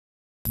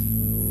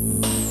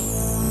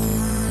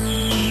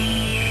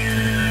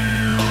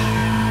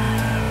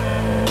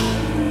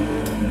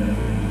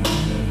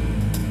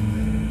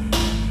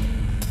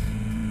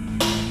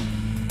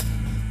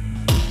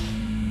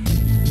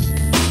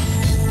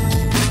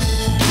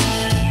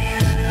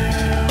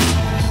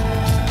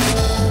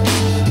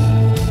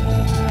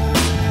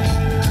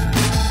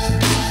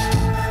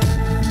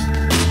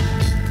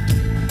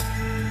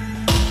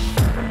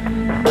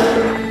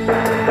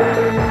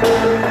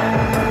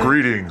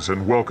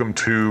and welcome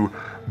to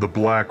The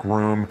Black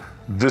Room.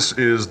 This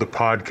is the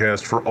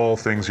podcast for all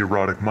things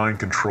erotic mind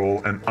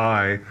control, and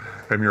I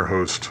am your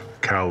host,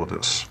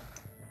 Callidus.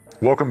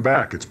 Welcome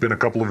back. It's been a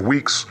couple of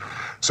weeks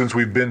since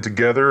we've been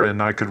together,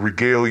 and I could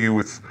regale you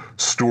with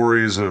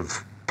stories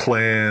of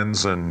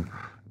plans and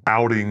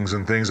outings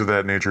and things of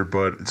that nature,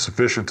 but it's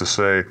sufficient to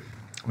say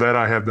that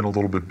I have been a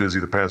little bit busy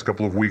the past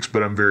couple of weeks,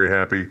 but I'm very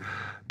happy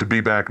to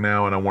be back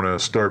now, and I want to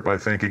start by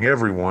thanking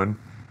everyone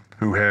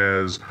who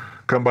has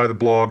come by the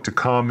blog to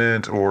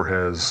comment or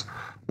has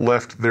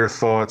left their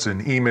thoughts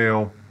in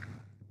email.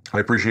 I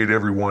appreciate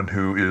everyone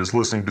who is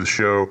listening to the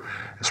show,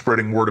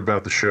 spreading word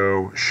about the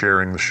show,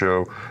 sharing the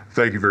show.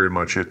 Thank you very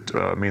much. It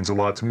means a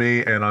lot to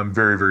me, and I'm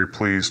very, very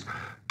pleased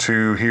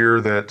to hear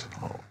that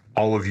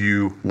all of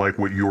you like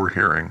what you're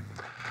hearing.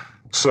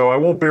 So I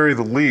won't bury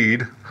the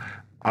lead.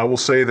 I will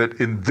say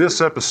that in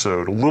this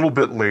episode, a little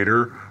bit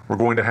later, we're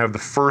going to have the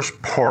first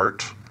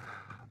part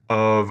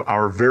of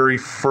our very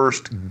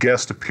first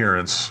guest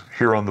appearance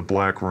here on The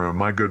Black Room.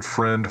 My good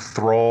friend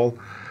Thrall,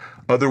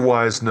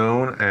 otherwise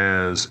known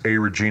as A.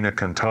 Regina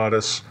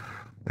Cantatus,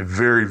 a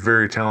very,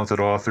 very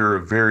talented author,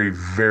 a very,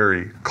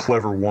 very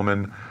clever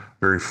woman,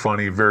 very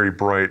funny, very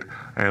bright,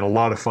 and a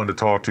lot of fun to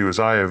talk to, as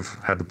I have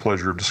had the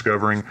pleasure of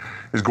discovering,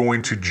 is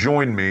going to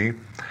join me.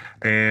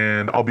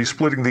 And I'll be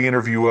splitting the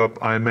interview up,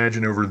 I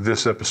imagine, over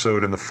this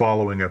episode and the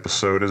following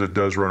episode, as it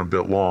does run a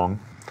bit long.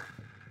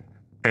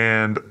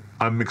 And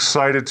I'm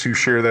excited to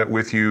share that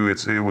with you.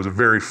 It was a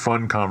very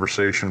fun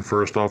conversation,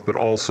 first off, but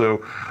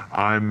also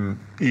I'm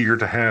eager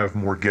to have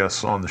more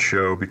guests on the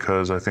show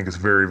because I think it's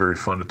very, very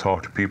fun to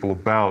talk to people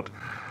about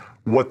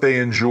what they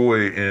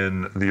enjoy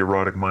in the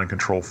erotic mind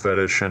control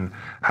fetish and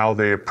how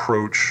they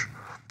approach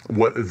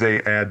what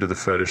they add to the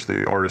fetish,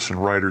 the artists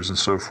and writers and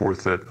so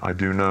forth that I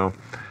do know.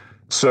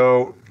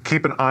 So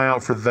keep an eye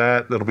out for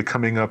that. That'll be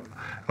coming up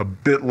a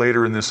bit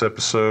later in this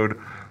episode.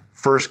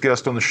 First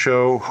guest on the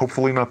show,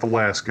 hopefully not the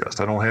last guest.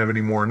 I don't have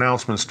any more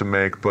announcements to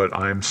make, but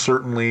I'm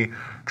certainly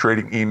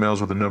trading emails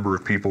with a number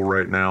of people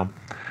right now,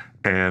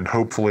 and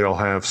hopefully I'll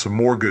have some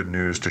more good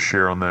news to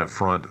share on that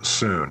front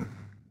soon.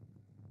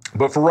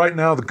 But for right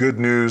now, the good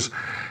news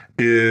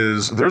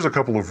is there's a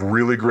couple of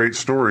really great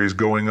stories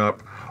going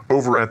up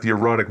over at the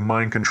Erotic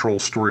Mind Control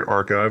Story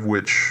Archive,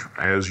 which,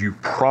 as you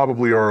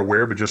probably are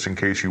aware, but just in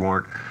case you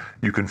aren't,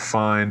 you can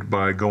find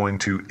by going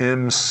to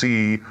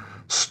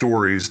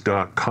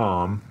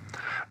mcstories.com.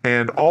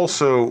 And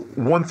also,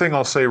 one thing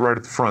I'll say right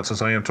at the front,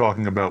 since I am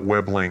talking about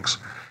web links,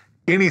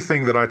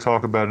 anything that I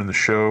talk about in the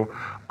show,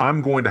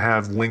 I'm going to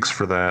have links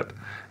for that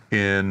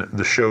in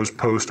the show's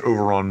post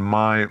over on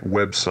my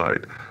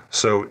website.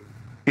 So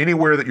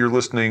anywhere that you're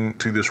listening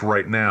to this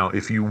right now,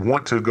 if you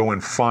want to go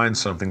and find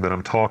something that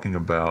I'm talking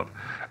about,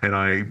 and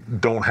I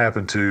don't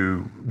happen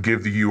to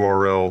give the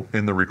URL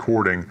in the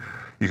recording,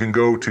 you can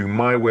go to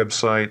my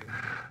website,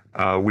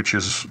 which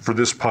is, for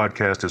this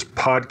podcast, is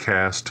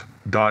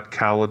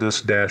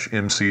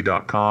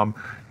podcast.callidus-mc.com.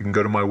 You can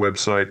go to my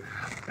website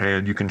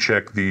and you can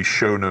check the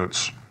show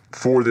notes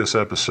for this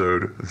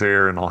episode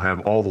there, and I'll have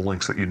all the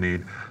links that you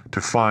need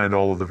to find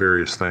all of the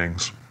various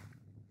things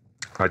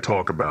I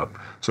talk about.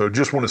 So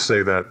just want to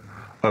say that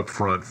up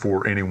front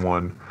for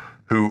anyone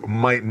who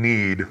might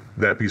need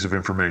that piece of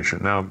information.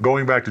 Now,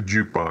 going back to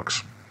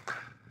Jukebox,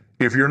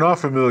 if you're not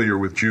familiar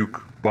with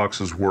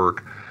Jukebox's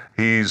work,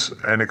 he's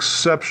an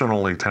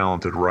exceptionally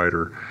talented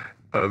writer,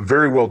 a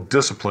very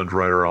well-disciplined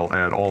writer, I'll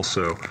add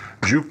also.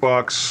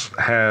 Jukebox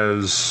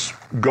has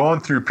gone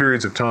through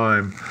periods of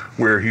time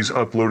where he's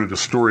uploaded a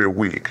story a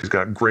week. He's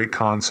got great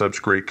concepts,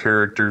 great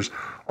characters,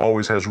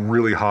 always has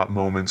really hot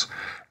moments.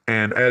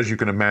 And as you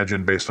can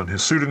imagine, based on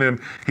his pseudonym,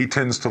 he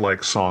tends to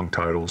like song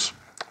titles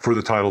for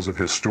the titles of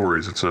his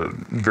stories. It's a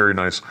very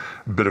nice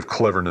bit of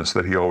cleverness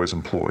that he always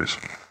employs.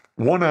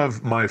 One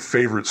of my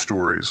favorite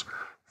stories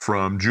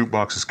from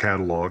Jukebox's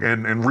catalog,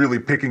 and really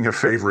picking a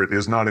favorite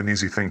is not an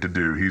easy thing to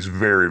do. He's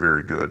very,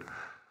 very good.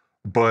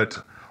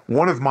 But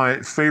one of my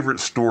favorite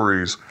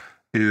stories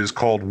is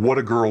called What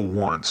a Girl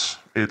Wants.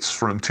 It's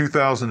from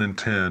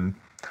 2010,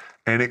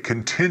 and it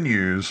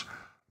continues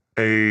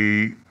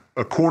a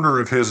corner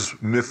of his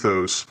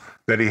mythos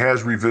that he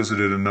has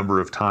revisited a number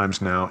of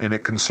times now, and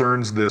it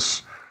concerns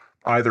this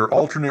either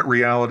alternate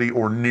reality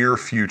or near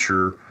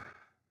future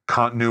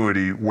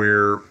continuity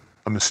where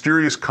a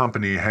mysterious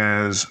company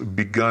has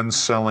begun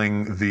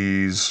selling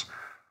these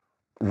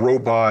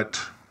robot,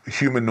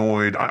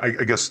 humanoid,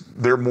 I guess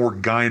they're more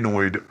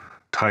gynoid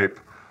type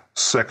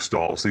sex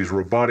dolls, these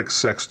robotic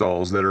sex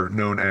dolls that are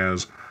known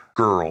as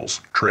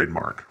girls,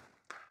 trademark.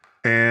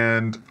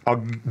 And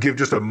I'll give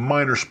just a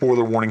minor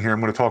spoiler warning here. I'm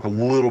going to talk a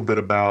little bit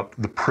about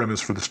the premise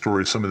for the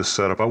story, some of the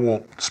setup. I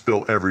won't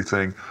spill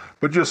everything,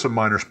 but just a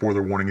minor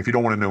spoiler warning. If you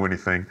don't want to know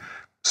anything,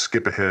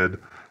 skip ahead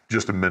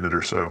just a minute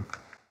or so.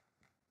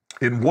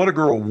 In What a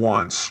Girl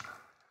Wants,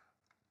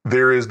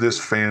 there is this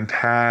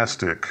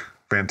fantastic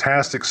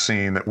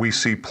scene that we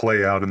see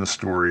play out in the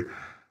story.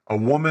 A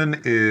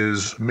woman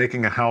is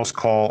making a house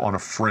call on a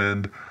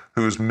friend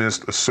who has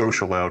missed a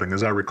social outing.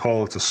 As I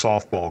recall, it's a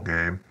softball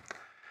game.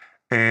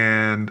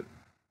 And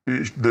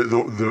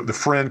the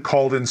friend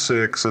called in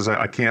sick, says,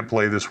 I can't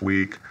play this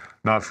week,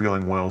 not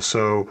feeling well.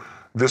 So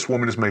this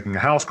woman is making a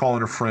house call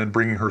on her friend,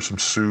 bringing her some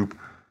soup,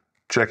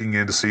 checking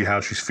in to see how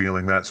she's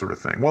feeling, that sort of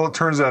thing. Well, it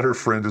turns out her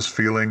friend is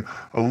feeling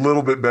a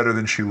little bit better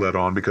than she let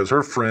on, because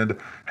her friend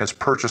has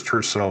purchased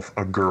herself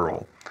a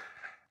girl.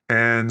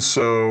 And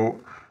so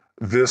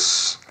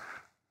this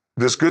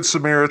Good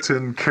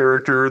Samaritan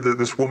character,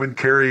 this woman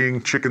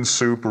carrying chicken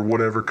soup or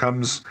whatever,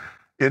 comes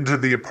into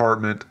the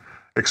apartment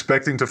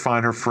expecting to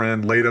find her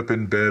friend laid up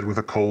in bed with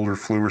a cold or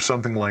flu or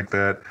something like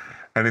that,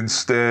 and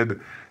instead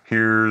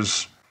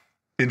hears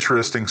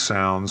interesting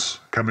sounds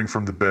coming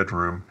from the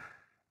bedroom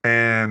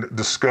and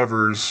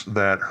discovers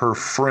that her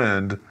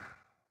friend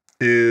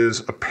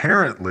is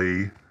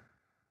apparently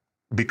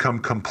become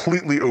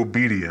completely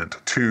obedient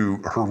to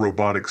her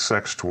robotic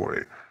sex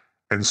toy.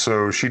 And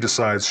so she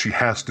decides she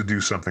has to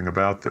do something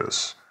about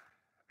this.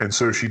 And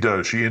so she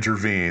does. She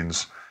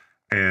intervenes.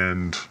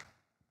 And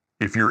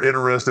if you're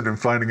interested in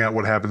finding out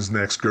what happens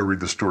next, go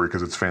read the story,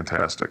 because it's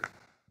fantastic.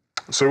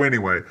 So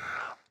anyway,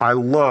 I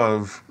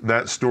love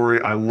that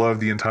story. I love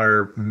the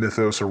entire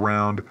mythos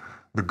around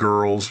the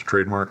girls,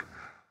 trademark.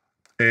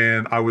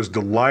 And I was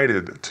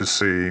delighted to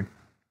see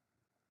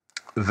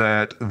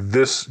that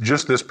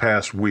just this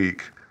past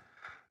week,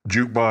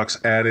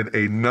 Jukebox added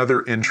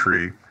another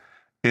entry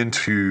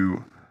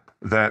into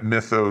that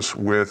mythos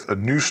with a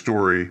new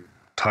story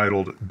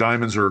titled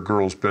 "Diamonds Are a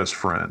Girl's Best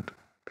Friend."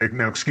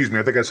 Now, excuse me,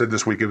 I think I said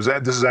this week. This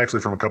is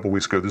actually from a couple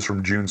weeks ago. This is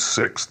from June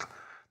 6th.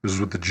 This is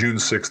with the June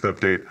 6th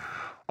update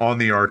on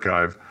the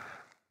archive.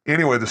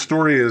 Anyway, the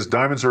story is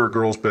Diamonds Are a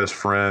Girl's Best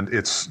Friend.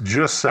 It's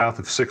just south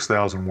of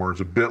 6,000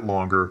 words, a bit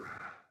longer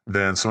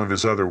than some of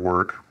his other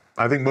work.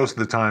 I think most of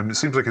the time, it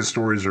seems like his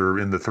stories are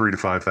in the 3,000 to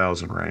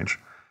 5,000 range.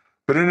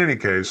 But in any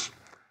case,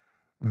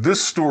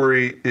 this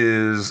story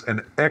is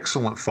an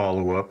excellent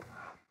follow-up.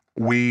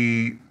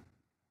 We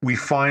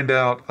find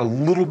out a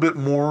little bit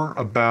more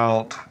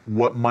about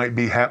what might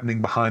be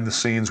happening behind the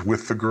scenes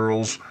with the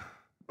girls,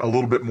 a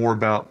little bit more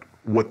about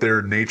what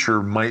their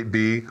nature might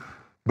be.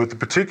 But the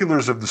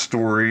particulars of the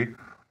story,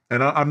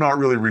 and I'm not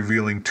really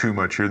revealing too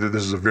much here, that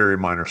this is a very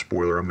minor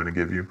spoiler I'm going to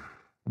give you.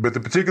 But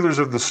the particulars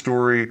of the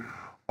story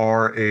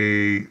are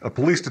a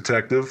police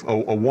detective.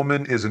 A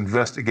woman is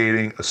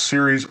investigating a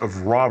series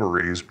of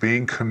robberies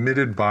being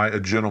committed by a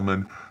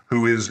gentleman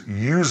who is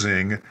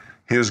using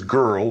his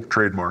girl,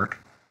 trademark,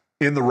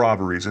 in the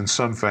robberies in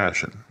some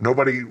fashion.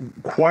 Nobody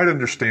quite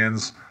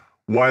understands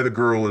why the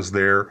girl is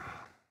there,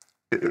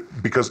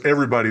 because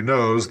everybody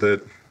knows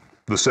that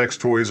the sex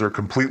toys are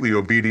completely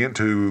obedient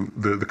to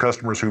the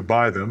customers who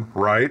buy them,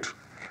 right?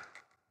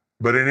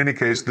 But in any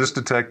case, this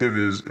detective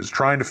is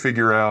trying to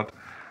figure out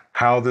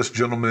how this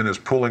gentleman is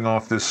pulling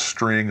off this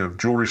string of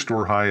jewelry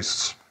store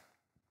heists,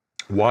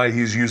 why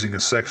he's using a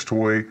sex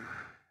toy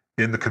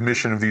in the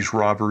commission of these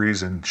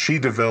robberies, and she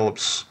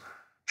develops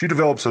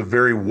a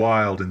very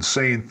wild,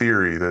 insane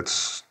theory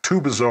that's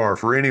too bizarre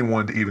for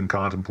anyone to even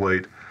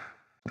contemplate.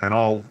 And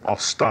I'll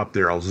stop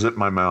there. I'll zip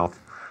my mouth,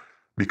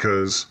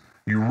 because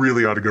you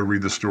really ought to go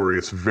read the story.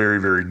 It's very,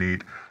 very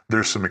neat.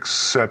 There's some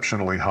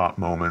exceptionally hot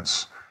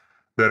moments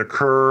that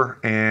occur,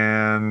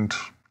 and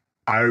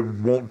I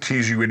won't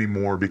tease you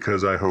anymore,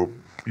 because I hope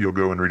you'll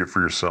go and read it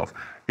for yourself.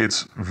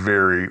 It's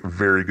very,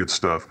 very good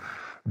stuff.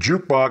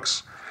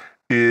 Jukebox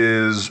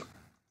is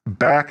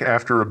back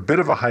after a bit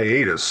of a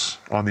hiatus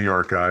on the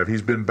archive.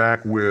 He's been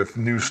back with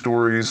new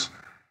stories,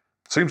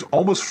 seems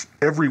almost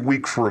every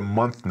week for a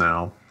month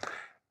now.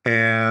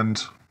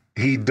 And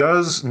he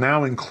does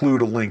now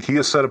include a link. He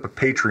has set up a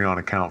Patreon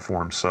account for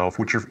himself,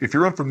 which, if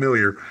you're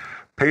unfamiliar,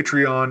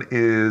 Patreon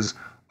is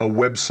a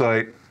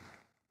website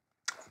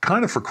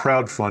kind of for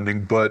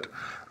crowdfunding, but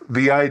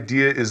the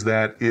idea is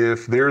that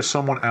if there's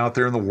someone out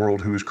there in the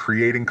world who is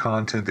creating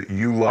content that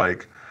you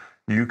like,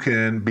 you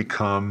can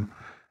become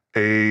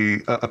a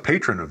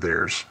patron of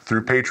theirs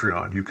through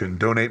Patreon. You can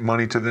donate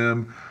money to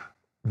them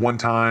one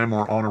time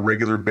or on a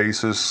regular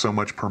basis, so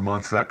much per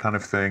month, that kind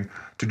of thing,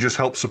 to just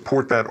help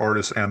support that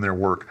artist and their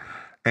work.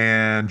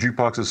 And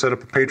Jukebox has set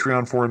up a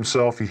Patreon for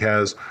himself. He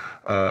has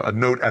a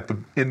note at the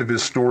end of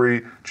his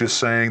story just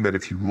saying that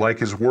if you like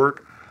his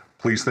work,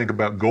 please think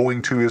about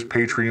going to his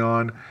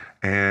Patreon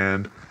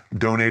and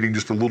donating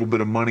just a little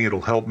bit of money. It'll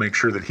help make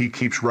sure that he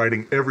keeps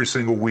writing every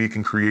single week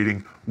and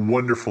creating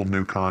wonderful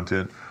new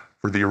content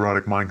for the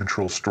Erotic Mind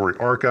Control Story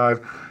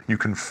Archive. You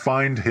can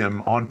find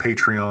him on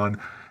Patreon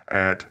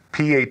at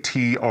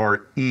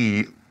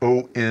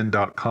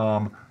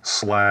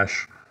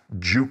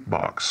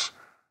patreon.com/jukebox,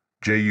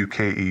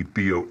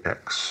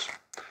 Jukebox.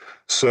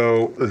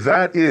 So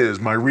that is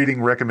my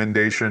reading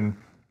recommendation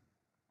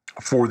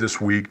for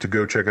this week, to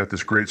go check out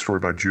this great story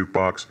by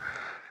Jukebox,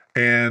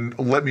 and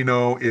let me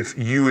know if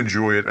you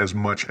enjoy it as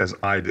much as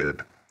I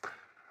did.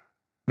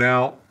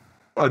 Now,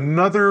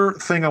 another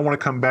thing I want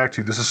to come back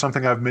to, this is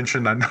something I've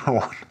mentioned, I know,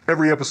 on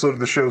every episode of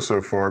the show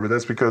so far, but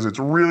that's because it's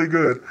really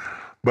good.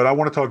 But I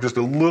want to talk just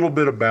a little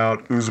bit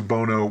about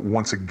Uzubono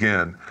once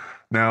again.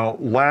 Now,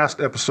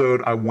 last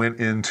episode, I went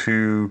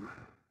into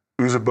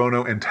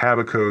Uzubono and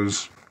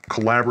Tabako's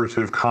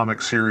collaborative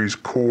comic series,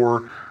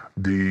 Core.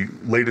 The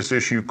latest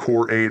issue,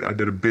 Core 8, I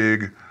did a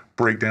big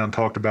breakdown,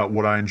 talked about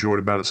what I enjoyed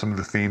about it, some of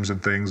the themes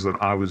and things that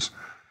I was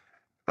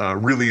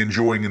really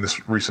enjoying in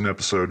this recent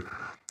episode.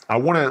 I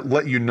want to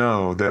let you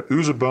know that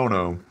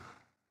Uzubono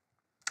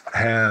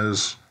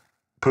has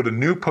put a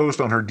new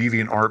post on her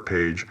DeviantArt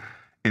page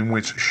in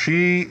which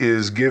she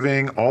is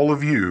giving all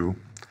of you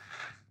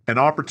an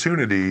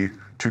opportunity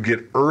to get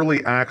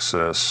early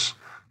access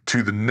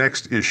to the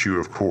next issue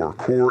of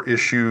Core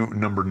issue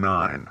number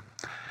 9.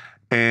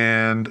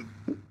 And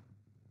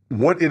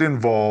what it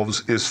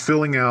involves is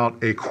filling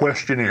out a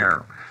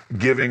questionnaire,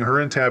 giving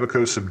her and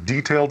Tabaco some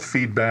detailed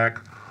feedback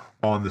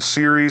on the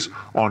series,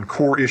 on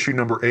Core issue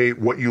number 8,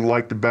 what you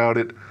liked about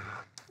it,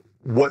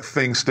 what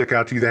things stick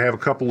out to you. They have a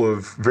couple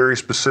of very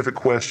specific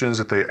questions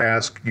that they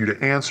ask you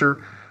to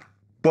answer.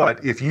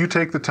 But if you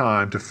take the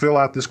time to fill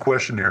out this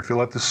questionnaire,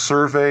 fill out this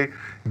survey,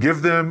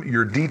 give them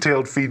your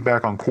detailed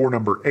feedback on Core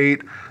number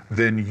 8,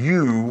 then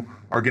you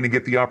are going to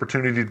get the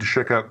opportunity to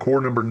check out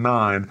Core number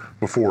 9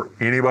 before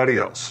anybody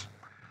else.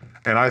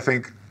 And I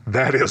think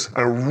that is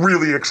a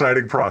really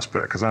exciting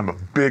prospect because I'm a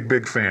big,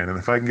 big fan. And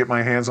if I can get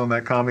my hands on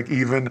that comic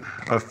even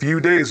a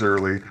few days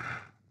early,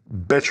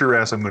 bet your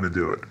ass I'm going to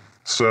do it.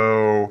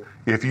 So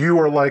if you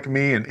are like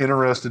me and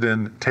interested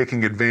in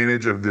taking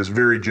advantage of this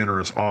very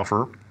generous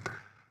offer,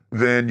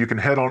 then you can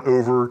head on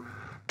over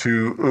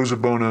to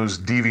Uzubono's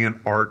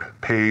DeviantArt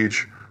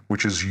page,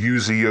 which is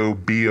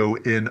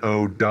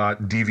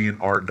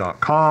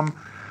uzobono.deviantart.com.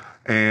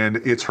 And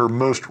it's her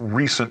most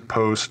recent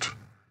post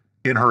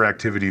in her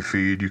activity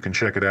feed. You can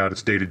check it out.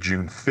 It's dated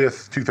June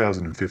 5th,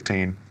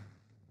 2015.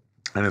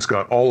 And it's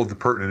got all of the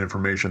pertinent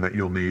information that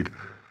you'll need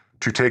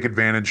to take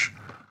advantage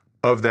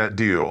of that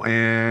deal.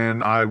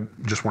 And I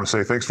just want to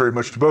say thanks very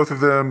much to both of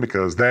them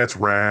because that's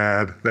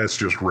rad. That's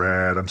just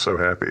rad. I'm so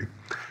happy.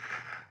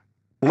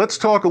 Let's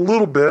talk a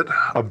little bit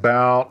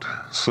about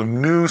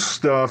some new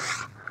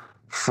stuff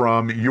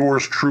from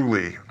yours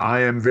truly.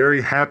 I am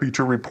very happy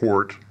to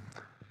report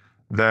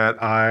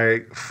that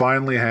I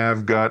finally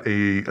have got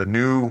a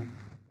new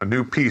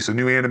piece, a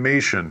new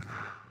animation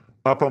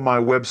up on my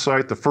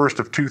website, the first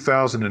of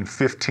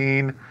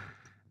 2015,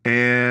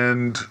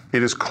 and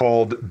it is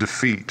called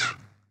Defeat.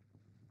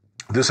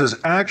 This is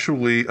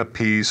actually a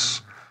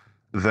piece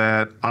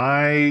that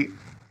I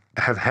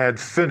have had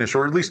finished,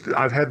 or at least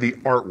I've had the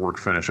artwork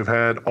finished. I've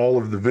had all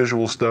of the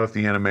visual stuff,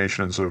 the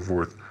animation and so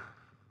forth.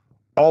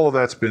 All of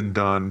that's been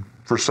done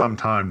for some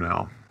time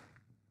now.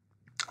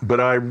 But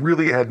I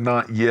really had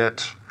not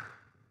yet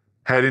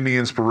had any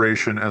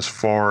inspiration as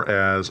far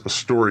as a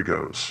story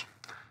goes.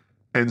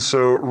 And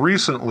so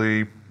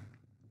recently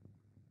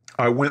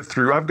I went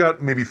through, I've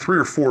got maybe 3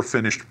 or 4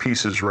 finished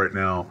pieces right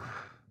now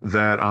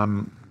that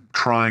I'm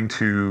trying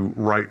to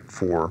write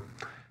for.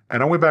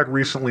 And I went back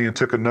recently and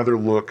took another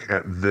look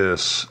at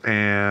this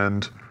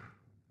and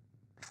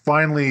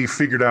finally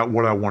figured out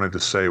what I wanted to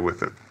say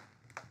with it.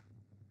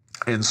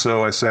 And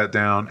so I sat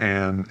down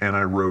and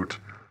I wrote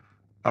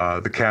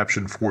the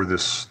caption for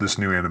this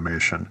new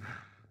animation.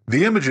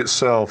 The image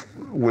itself,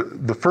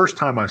 the first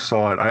time I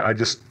saw it,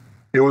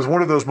 it was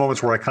one of those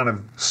moments where I kind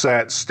of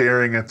sat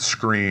staring at the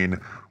screen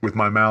with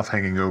my mouth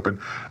hanging open.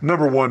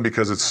 Number one,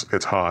 because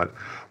it's hot,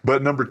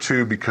 but number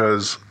two,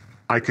 because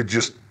I could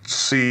just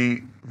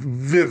see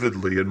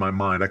vividly in my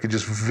mind. I could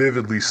just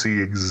vividly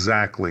see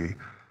exactly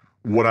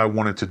what I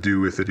wanted to do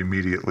with it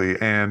immediately.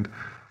 And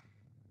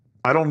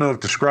I don't know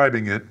if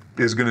describing it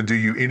is going to do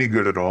you any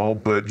good at all,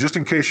 but just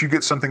in case you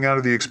get something out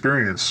of the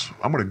experience,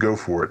 I'm going to go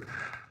for it.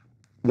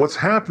 What's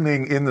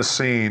happening in the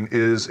scene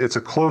is it's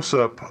a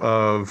close-up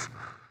of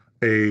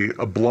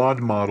a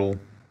blonde model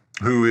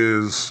who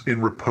is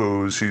in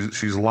repose.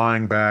 She's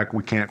lying back.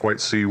 We can't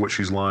quite see what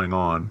she's lying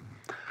on.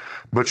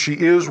 But she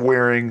is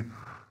wearing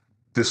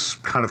this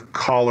kind of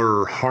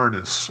collar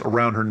harness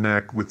around her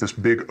neck with this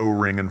big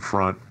O-ring in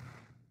front.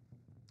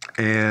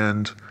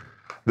 And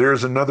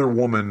there's another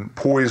woman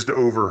poised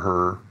over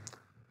her,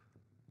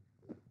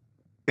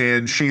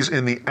 and she's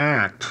in the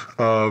act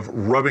of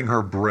rubbing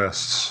her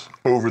breasts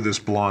over this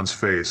blonde's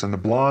face. And the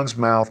blonde's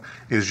mouth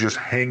is just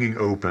hanging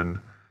open,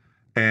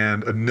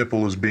 and a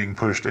nipple is being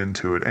pushed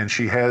into it. And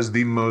she has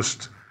the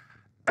most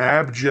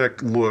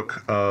abject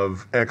look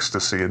of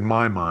ecstasy, in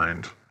my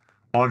mind,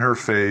 on her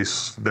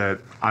face that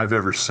I've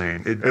ever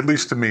seen. At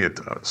least to me it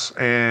does.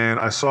 And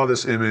I saw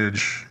this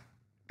image,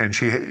 and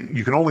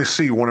you can only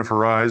see one of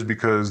her eyes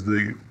because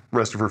the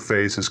rest of her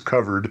face is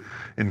covered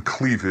in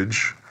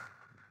cleavage.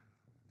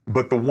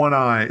 But the one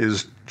eye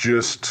is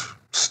just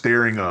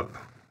staring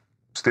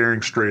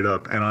straight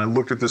up. And I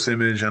looked at this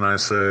image and I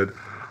said,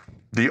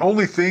 the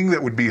only thing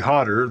that would be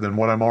hotter than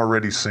what I'm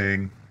already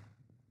seeing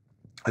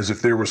is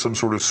if there was some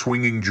sort of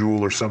swinging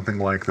jewel or something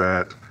like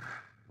that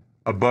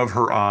above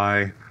her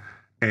eye,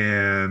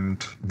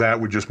 and that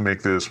would just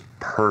make this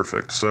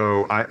perfect.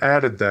 So I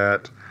added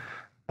that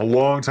a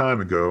long time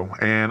ago,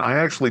 and I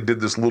actually did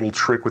this little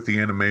trick with the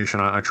animation.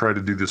 I tried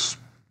to do this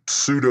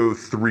pseudo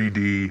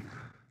 3D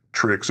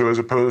trick. So as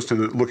opposed to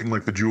looking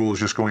like the jewel is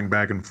just going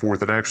back and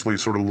forth, it actually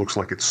sort of looks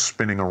like it's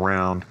spinning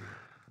around.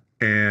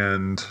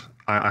 And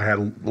I had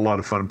a lot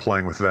of fun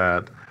playing with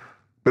that.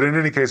 But in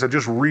any case, I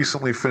just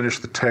recently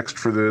finished the text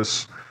for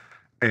this,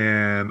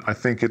 and I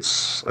think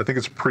it's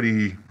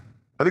pretty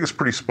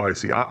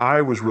spicy.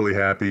 I was really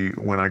happy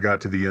when I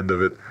got to the end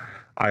of it.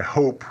 I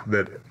hope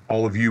that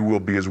all of you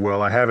will be as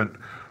well. I haven't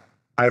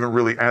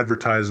really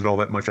advertised it all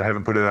that much. I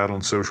haven't put it out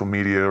on social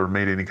media or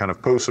made any kind of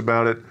posts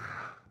about it,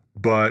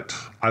 but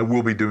I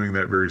will be doing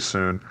that very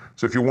soon.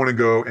 So if you want to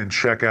go and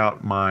check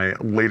out my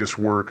latest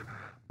work,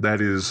 that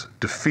is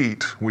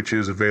Defeat, which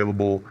is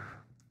available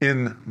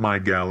in my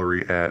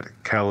gallery at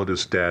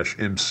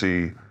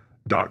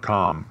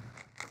callidus-mc.com.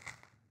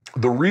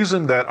 The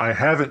reason that I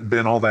haven't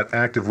been all that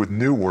active with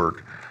new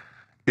work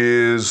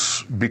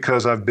is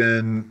because I've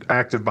been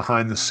active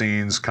behind the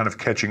scenes, kind of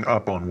catching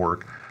up on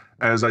work.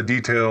 As I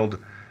detailed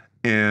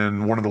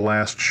in one of the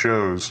last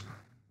shows,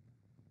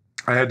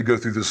 I had to go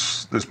through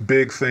this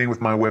big thing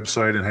with my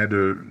website and had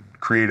to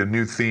create a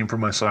new theme for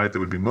my site that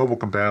would be mobile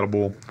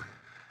compatible,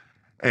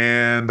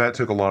 and that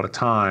took a lot of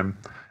time.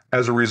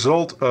 As a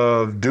result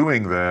of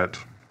doing that,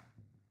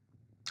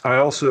 I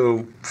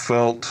also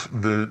felt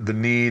the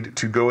need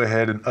to go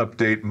ahead and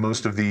update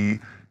most of the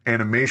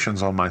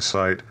animations on my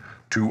site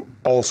to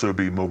also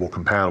be mobile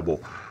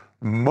compatible.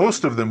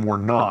 Most of them were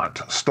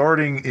not.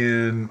 Starting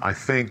in, I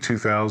think,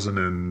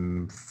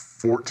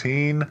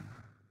 2014,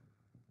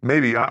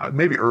 maybe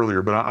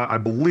earlier, but I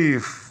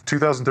believe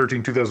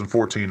 2013,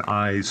 2014,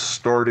 I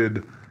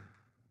started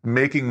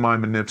making my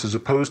manips as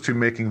opposed to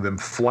making them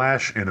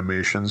flash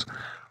animations.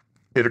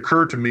 It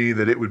occurred to me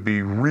that it would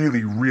be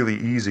really, really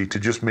easy to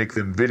just make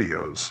them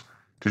videos,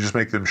 to just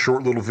make them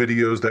short little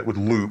videos that would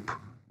loop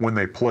when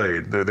they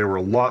played. They were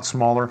a lot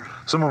smaller.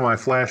 Some of my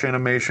flash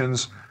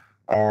animations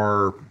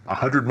are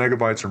 100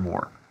 megabytes or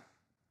more,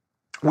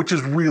 which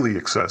is really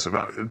excessive.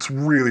 It's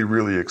really,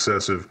 really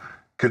excessive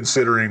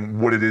considering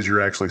what it is you're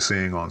actually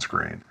seeing on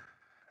screen.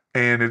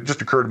 And it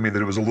just occurred to me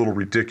that it was a little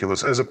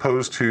ridiculous, as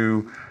opposed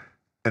to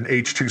an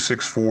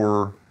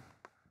H.264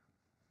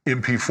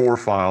 MP4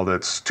 file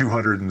that's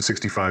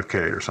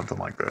 265K or something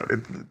like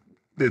that.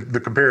 The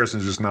comparison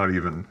is just not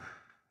even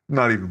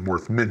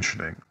worth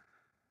mentioning,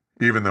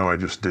 even though I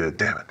just did.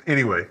 Damn it.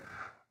 Anyway,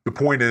 the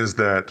point is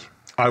that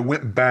I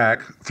went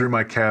back through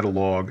my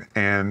catalog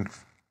and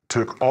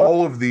took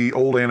all of the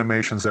old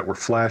animations that were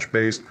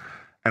Flash-based,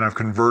 and I've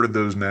converted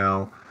those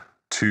now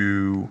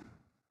to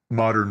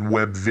modern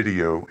web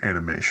video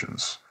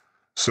animations.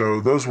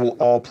 So those will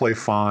all play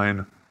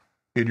fine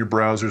in your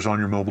browsers on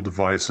your mobile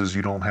devices.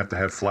 You don't have to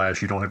have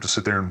Flash. You don't have to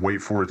sit there and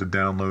wait for it to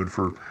download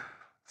for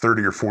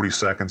 30 or 40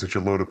 seconds. That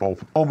you load up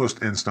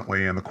almost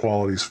instantly, and the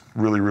quality's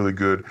really, really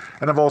good.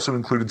 And I've also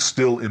included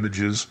still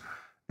images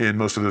in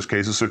most of those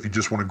cases, so if you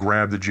just want to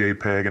grab the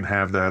JPEG and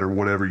have that or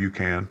whatever, you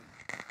can.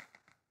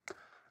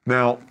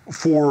 Now,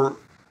 for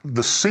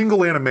the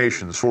single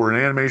animations, for an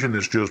animation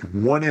that's just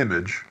one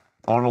image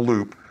on a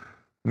loop,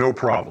 no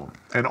problem.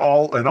 And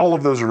all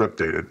of those are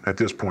updated at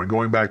this point,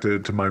 going back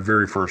to my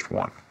very first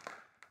one.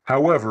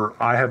 However,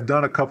 I have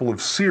done a couple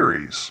of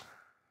series.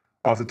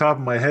 Off the top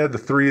of my head, the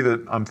three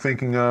that I'm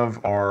thinking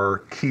of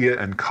are Kia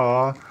and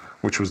Ka,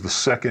 which was the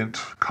second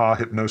Ka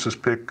hypnosis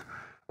pick,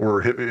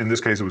 or in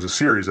this case, it was a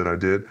series that I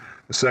did.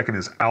 The second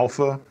is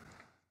Alpha,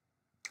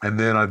 and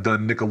then I've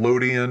done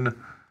Nickelodeon,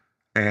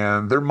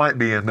 and there might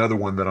be another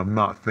one that I'm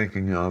not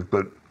thinking of,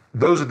 but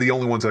those are the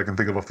only ones I can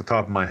think of off the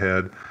top of my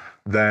head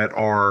that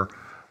are,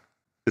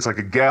 it's like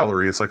a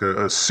gallery, it's like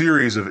a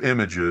series of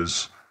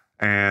images,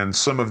 and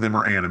some of them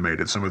are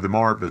animated, some of them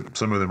aren't, but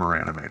some of them are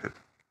animated.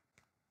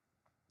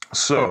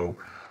 So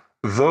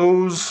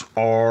those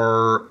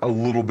are a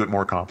little bit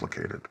more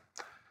complicated.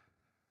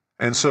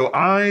 And so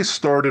I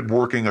started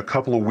working a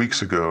couple of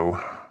weeks ago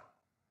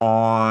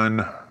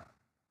on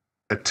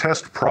a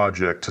test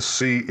project to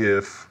see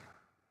if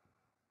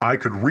I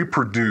could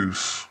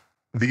reproduce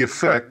the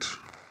effect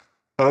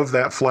of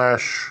that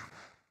Flash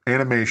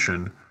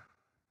animation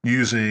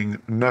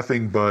using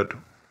nothing but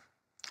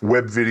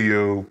web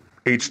video,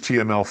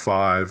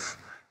 HTML5,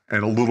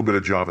 and a little bit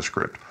of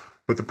JavaScript.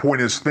 But the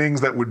point is,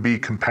 things that would be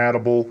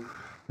compatible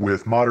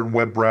with modern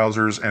web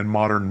browsers and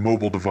modern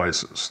mobile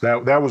devices.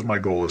 That was my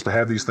goal, is to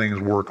have these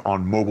things work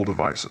on mobile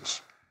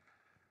devices.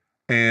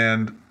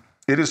 And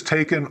it has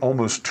taken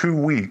almost 2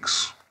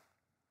 weeks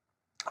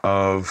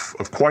of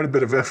quite a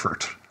bit of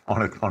effort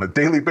on a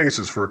daily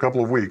basis for a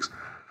couple of weeks.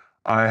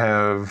 I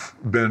have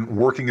been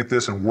working at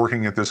this and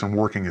working at this and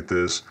working at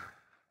this.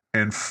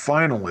 And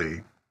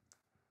finally,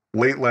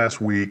 late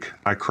last week,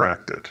 I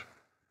cracked it.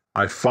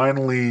 I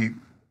finally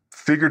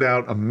figured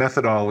out a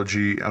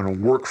methodology and a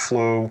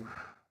workflow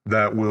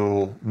that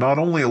will not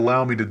only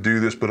allow me to do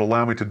this, but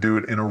allow me to do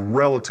it in a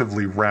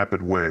relatively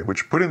rapid way,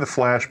 which, putting the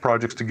Flash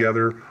projects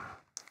together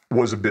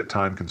was a bit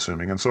time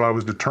consuming. And so I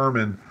was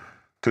determined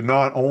to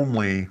not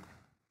only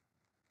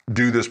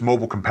do this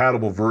mobile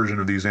compatible version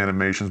of these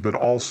animations, but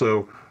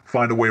also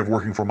find a way of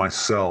working for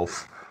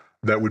myself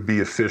that would be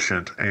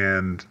efficient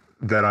and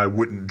that I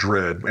wouldn't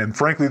dread. And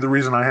frankly, the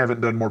reason I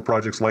haven't done more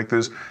projects like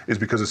this is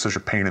because it's such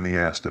a pain in the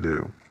ass to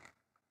do.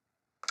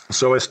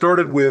 So I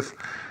started with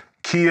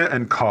Kia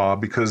and Ka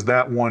because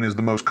that one is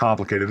the most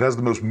complicated. It has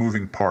the most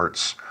moving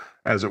parts.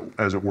 as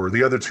it were.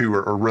 The other two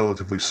are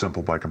relatively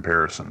simple by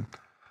comparison.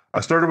 I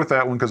started with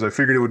that one because I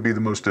figured it would be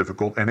the most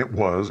difficult, and it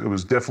was. It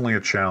was definitely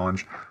a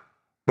challenge.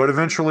 But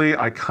eventually,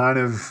 I kind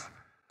of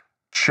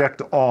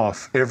checked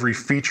off every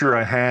feature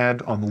I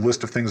had on the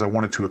list of things I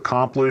wanted to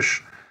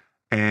accomplish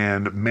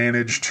and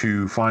managed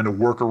to find a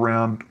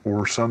workaround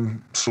or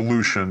some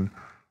solution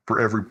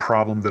for every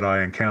problem that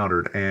I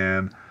encountered.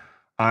 And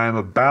I am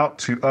about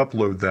to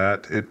upload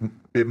that.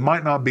 It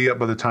might not be up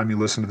by the time you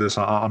listen to this.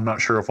 I'm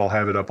not sure if I'll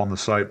have it up on the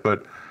site,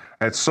 but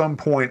at some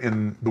point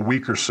in the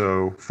week or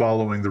so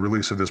following the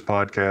release of this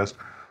podcast,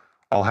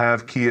 I'll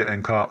have Kia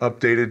and Ka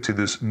updated to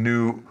this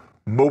new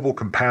mobile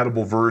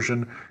compatible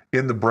version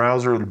in the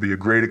browser. It'll be a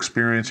great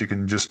experience. You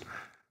can just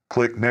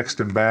click next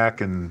and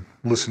back and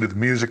listen to the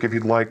music if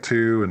you'd like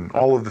to, and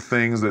all of the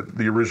things that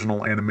the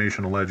original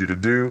animation allowed you to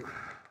do.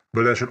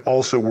 But that should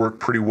also work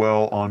pretty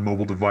well on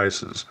mobile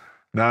devices.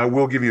 Now, I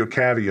will give you a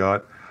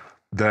caveat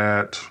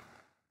that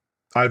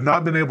I've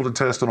not been able to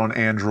test it on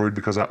Android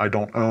because I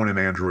don't own an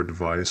Android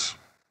device,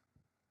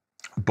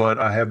 but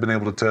I have been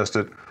able to test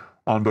it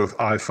on both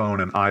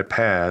iPhone and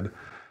iPad,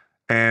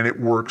 and it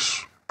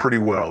works pretty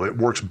well. It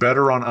works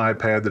better on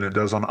iPad than it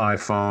does on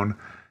iPhone.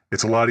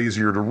 It's a lot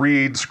easier to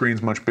read,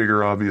 screen's much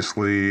bigger,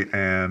 obviously,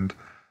 and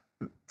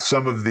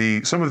some of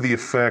the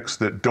effects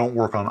that don't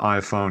work on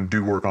iPhone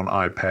do work on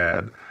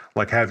iPad,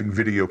 like having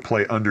video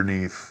play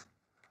underneath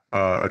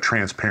a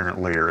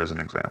transparent layer, as an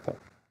example.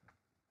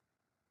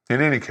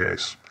 In any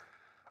case,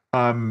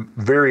 I'm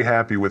very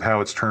happy with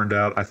how it's turned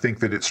out. I think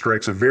that it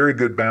strikes a very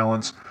good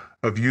balance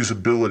of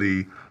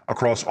usability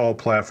across all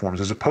platforms,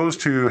 as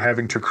opposed to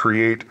having to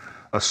create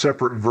a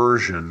separate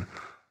version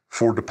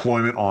for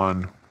deployment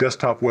on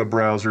desktop web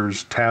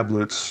browsers,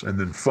 tablets, and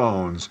then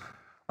phones.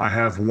 I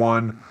have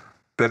one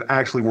that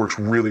actually works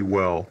really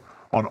well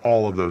on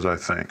all of those, I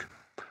think.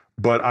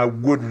 But I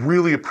would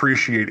really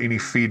appreciate any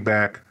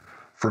feedback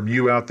from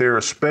you out there,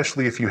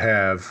 especially if you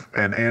have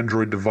an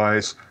Android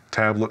device,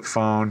 tablet,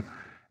 phone,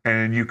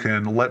 and you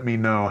can let me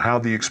know how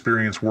the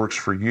experience works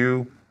for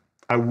you.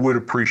 I would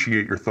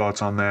appreciate your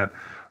thoughts on that.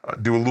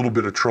 Do a little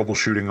bit of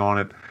troubleshooting on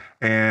it,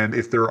 and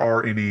if there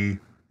are any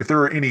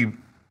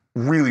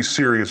really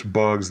serious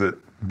bugs that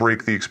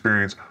break the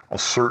experience, I'll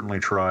certainly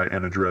try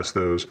and address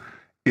those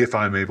if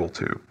I'm able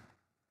to.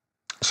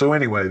 So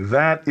anyway,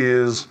 that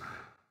is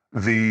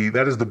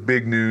the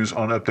big news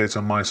on updates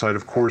on my side.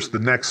 Of course, the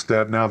next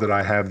step, now that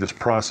I have this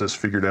process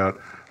figured out,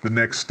 the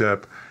next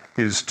step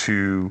is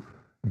to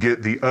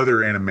get the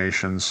other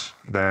animations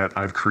that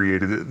I've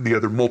created, the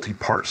other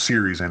multi-part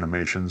series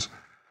animations,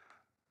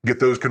 get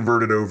those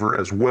converted over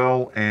as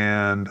well,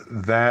 and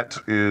that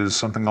is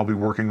something I'll be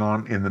working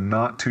on in the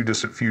not too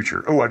distant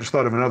future. Oh, I just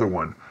thought of another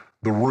one,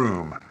 The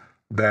Room,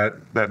 that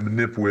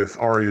manip with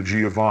Aria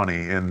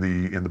Giovanni in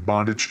the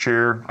bondage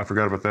chair. I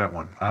forgot about that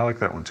one. I like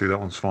that one too. That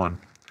one's fun.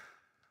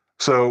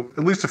 So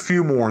at least a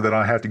few more that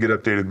I have to get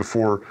updated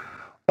before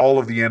all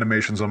of the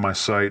animations on my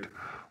site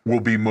will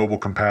be mobile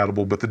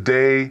compatible, but the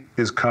day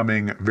is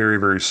coming very,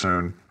 very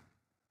soon,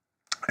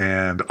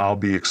 and I'll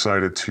be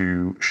excited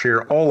to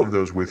share all of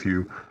those with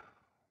you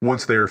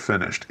once they are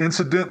finished.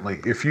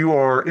 Incidentally, if you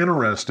are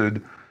interested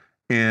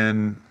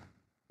in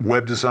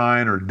web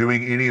design or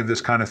doing any of this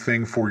kind of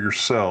thing for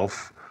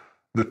yourself,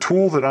 the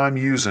tool that I'm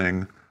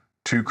using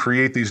to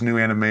create these new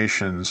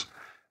animations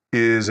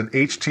is an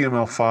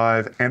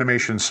HTML5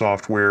 animation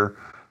software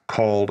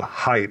called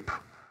Hype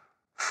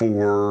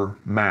for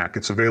Mac.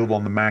 It's available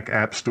on the Mac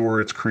App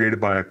Store. It's created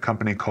by a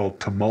company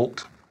called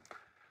Tumult,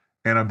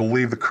 and I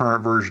believe the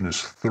current version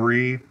is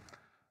 3.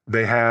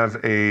 They have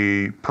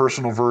a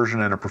personal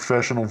version and a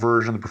professional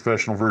version. The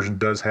professional version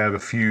does have a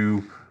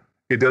few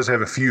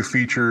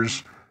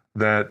features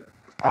that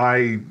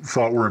I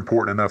thought were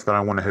important enough that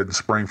I went ahead and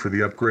sprang for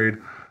the upgrade.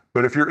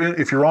 But if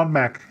you're on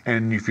Mac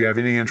and if you have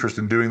any interest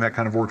in doing that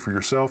kind of work for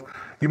yourself,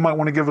 you might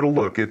want to give it a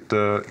look.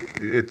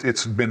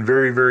 It's been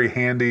very, very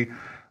handy.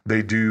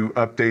 They do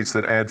updates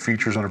that add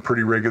features on a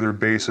pretty regular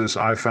basis.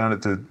 I found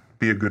it to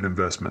be a good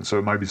investment. So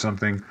it might be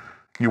something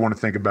you want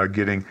to think about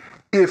getting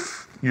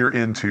if you're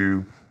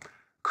into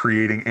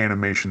creating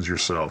animations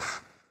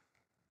yourself.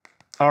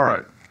 All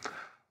right.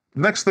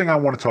 Next thing I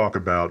want to talk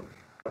about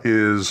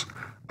is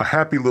a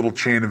happy little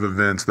chain of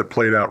events that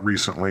played out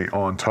recently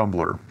on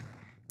Tumblr.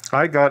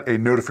 I got a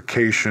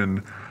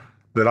notification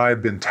that I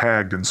had been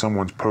tagged in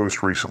someone's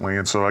post recently,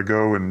 and so I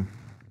go and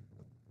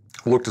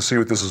look to see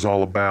what this is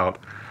all about.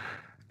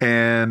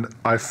 And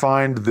I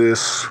find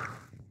this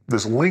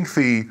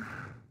lengthy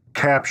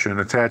caption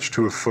attached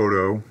to a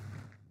photo,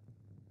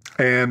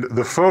 and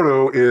the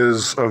photo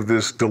is of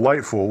this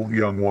delightful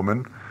young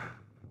woman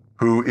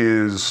who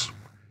is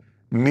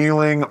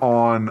kneeling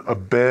on a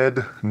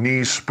bed,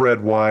 knees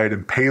spread wide,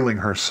 impaling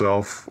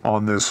herself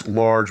on this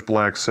large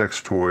black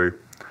sex toy,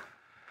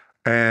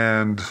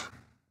 and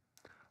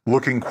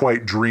looking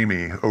quite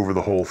dreamy over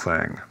the whole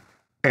thing.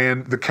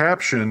 And the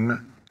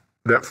caption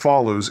that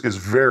follows is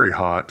very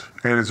hot,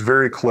 and it's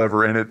very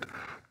clever, and it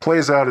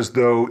plays out as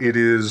though it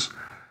is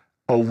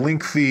a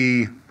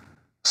lengthy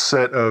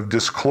set of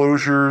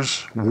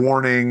disclosures,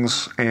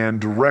 warnings, and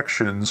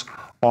directions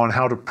on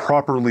how to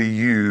properly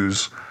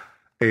use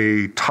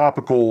a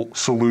topical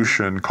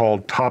solution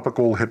called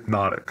topical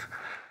hypnotic.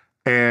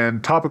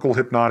 And topical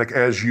hypnotic,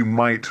 as you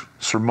might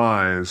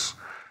surmise,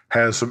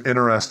 has some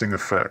interesting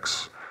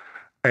effects.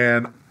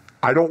 And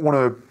I don't want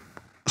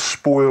to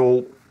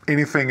spoil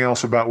anything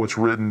else about what's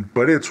written,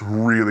 but it's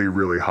really,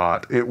 really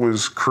hot. It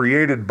was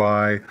created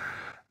by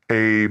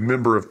a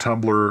member of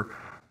Tumblr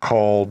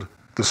called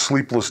the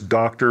Sleepless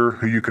Doktor,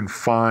 who you can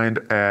find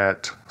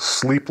at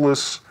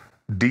Sleepless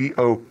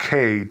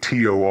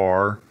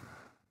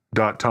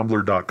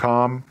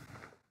Doktor.tumblr.com.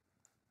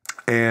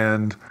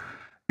 And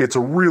it's a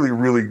really,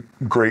 really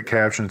great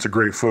caption. It's a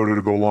great photo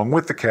to go along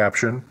with the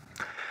caption.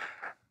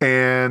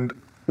 And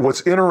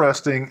what's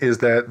interesting is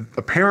that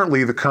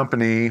apparently the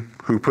company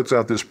who puts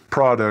out this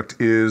product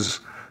is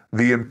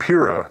the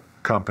Impero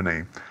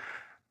company.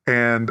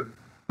 And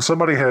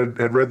somebody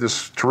had read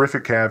this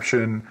terrific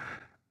caption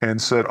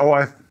and said,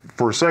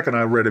 for a second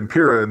I read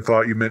Impero and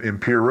thought you meant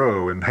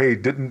Impero. And hey,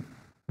 didn't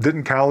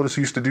Callidus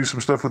used to do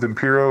some stuff with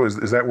Impero?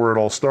 Is that where it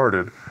all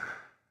started?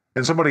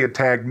 And somebody had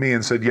tagged me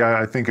and said, yeah,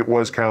 I think it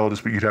was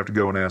Callidus, but you'd have to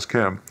go and ask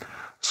him.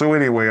 So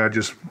anyway, I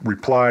just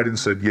replied and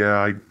said, yeah,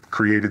 I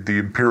created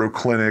the Impero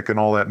Clinic and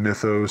all that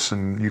mythos,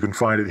 and you can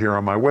find it here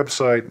on my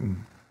website,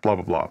 and blah,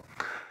 blah, blah.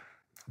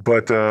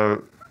 But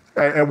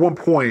at one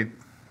point,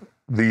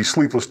 the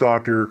Sleepless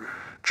Doktor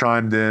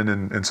chimed in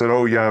and said,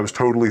 oh yeah, I was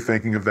totally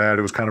thinking of that.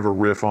 It was kind of a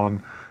riff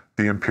on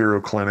the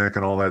Impero Clinic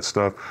and all that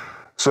stuff.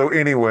 So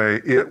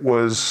anyway, it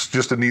was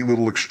just a neat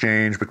little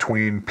exchange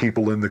between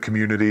people in the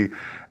community,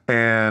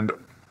 and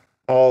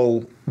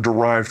all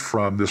derived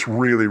from this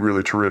really,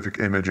 really terrific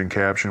image and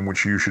caption,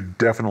 which you should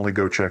definitely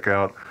go check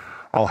out.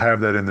 I'll have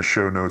that in the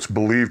show notes,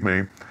 believe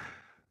me.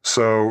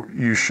 So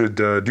you should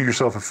do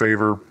yourself a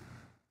favor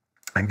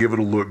and give it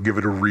a look, give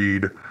it a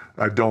read.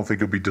 I don't think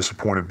you'll be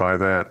disappointed by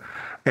that.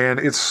 And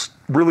it's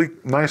really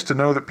nice to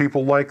know that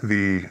people like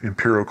the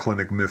Impero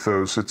Clinic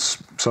mythos.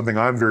 It's something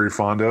I'm very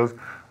fond of.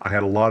 I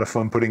had a lot of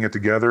fun putting it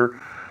together.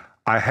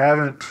 I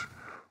haven't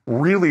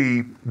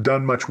really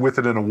done much with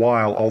it in a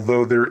while,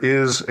 although there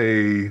is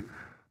a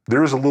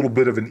little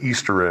bit of an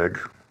Easter egg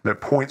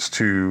that points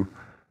to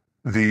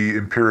the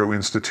Impero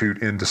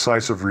Institute in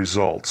Decisive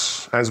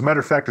Results. As a matter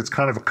of fact, it's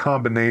kind of a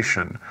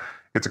combination.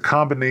 It's a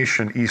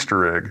combination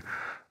Easter egg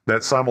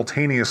that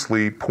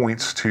simultaneously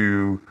points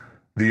to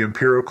the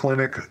Impero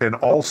Clinic and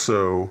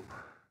also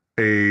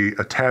a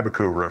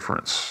Tabaco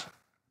reference.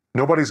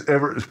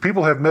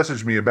 People have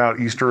messaged me about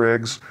Easter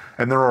eggs,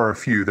 and there are a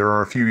few. There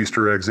are a few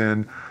Easter eggs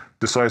in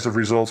Decisive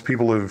Results.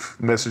 People have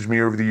messaged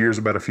me over the years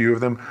about a few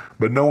of them,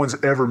 but no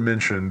one's ever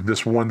mentioned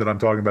this one that I'm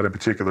talking about in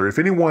particular. If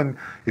anyone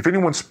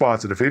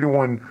spots it, if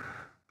anyone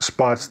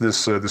spots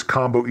this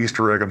combo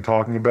Easter egg I'm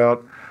talking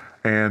about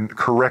and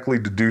correctly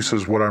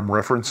deduces what I'm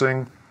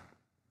referencing,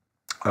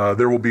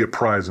 there will be a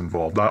prize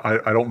involved.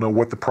 I don't know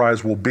what the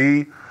prize will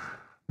be,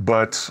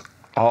 but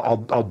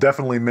I'll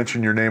definitely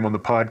mention your name on the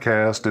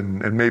podcast,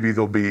 and maybe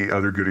there'll be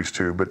other goodies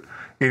too. But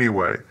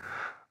anyway,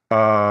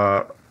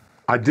 I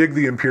dig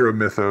the Impero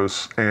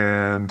mythos,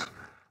 and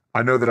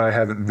I know that I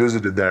haven't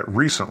visited that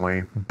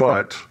recently,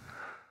 but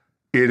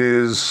it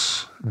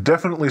is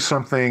definitely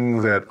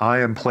something that I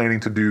am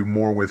planning to do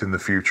more with in the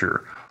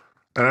future.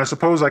 And I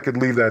suppose I could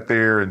leave that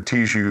there and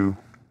tease you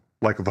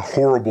like the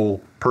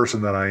horrible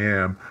person that I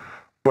am,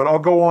 but I'll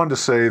go on to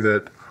say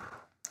that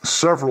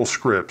several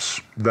scripts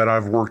that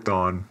I've worked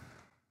on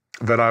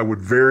that I would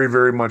very,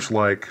 very much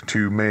like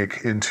to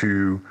make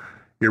into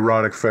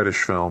erotic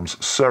fetish films,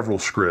 several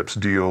scripts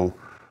deal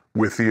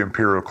with the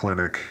Impero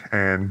Clinic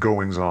and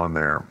goings on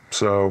there.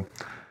 So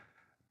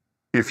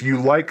if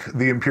you like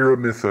the Impero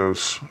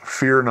mythos,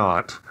 fear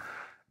not.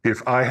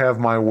 If I have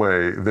my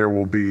way, there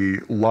will be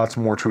lots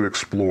more to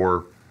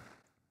explore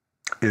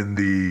in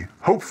the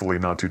hopefully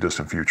not too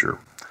distant future.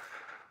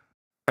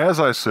 As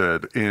I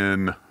said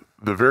in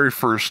the very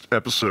first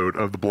episode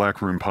of the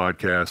Black Room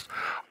podcast,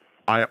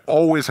 I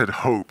always had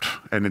hoped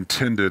and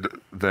intended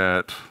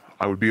that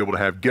I would be able to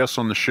have guests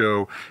on the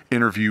show,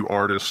 interview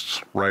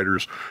artists,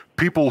 writers,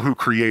 people who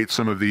create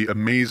some of the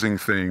amazing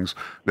things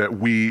that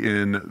we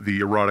in the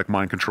erotic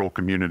mind control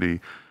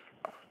community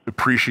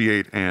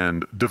appreciate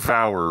and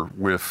devour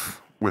with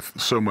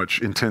so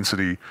much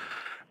intensity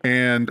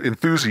and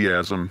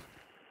enthusiasm.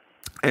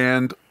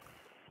 And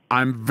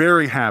I'm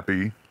very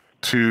happy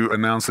to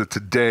announce that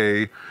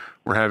today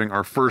we're having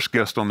our first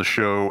guest on the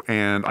show,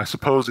 and I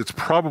suppose it's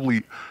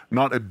probably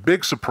not a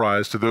big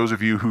surprise to those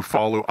of you who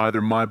follow either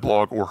my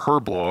blog or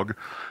her blog,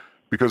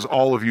 because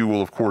all of you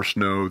will, of course,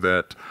 know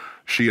that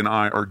she and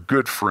I are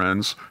good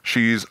friends.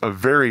 She's a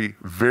very,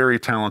 very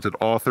talented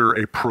author,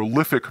 a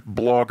prolific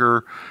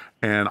blogger,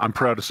 and I'm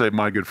proud to say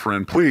my good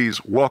friend.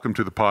 Please welcome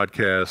to the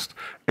podcast,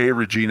 A.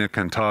 Regina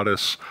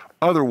Cantatas,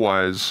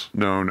 otherwise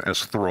known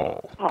as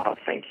Thrall. Oh,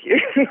 thank you.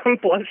 I'm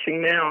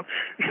blushing now.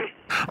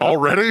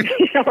 Already?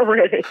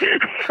 Already. I'm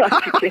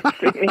glad you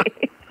came to me.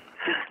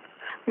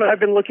 But I've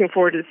been looking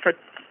forward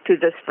to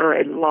this for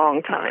a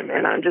long time,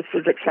 and I'm just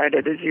as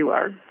excited as you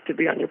are to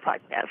be on your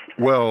podcast.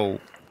 Well,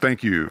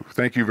 thank you.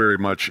 Thank you very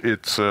much.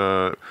 It's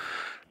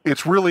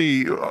it's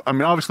really, I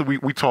mean, obviously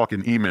we talk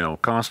in email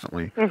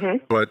constantly,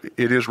 but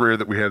it is rare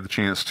that we have the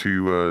chance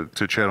to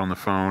chat on the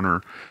phone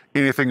or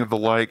anything of the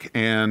like.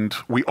 And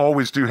we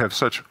always do have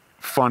such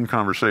fun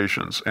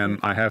conversations. And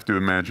I have to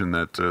imagine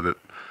that that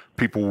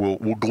people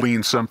will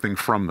glean something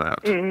from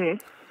that.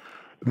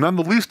 None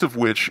the least of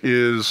which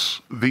is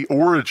the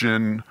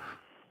origin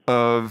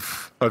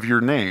of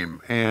your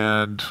name.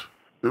 And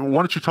why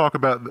don't you talk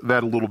about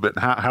that a little bit?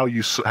 How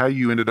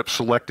you ended up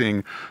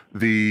selecting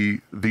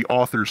the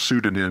author's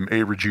pseudonym,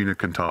 A. Regina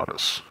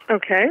Cantatus?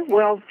 Okay.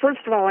 Well, first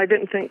of all, I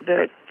didn't think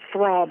that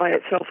thrall by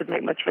itself would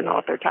make much of an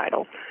author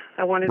title.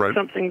 I wanted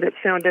something that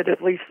sounded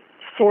at least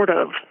sort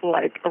of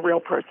like a real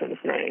person's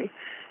name.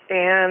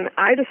 And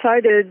I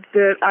decided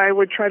that I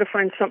would try to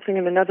find something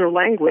in another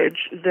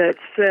language that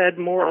said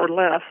more or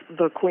less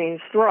the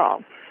Queen's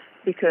Thrall,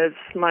 because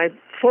my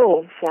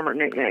full former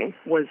nickname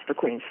was the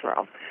Queen's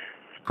Thrall.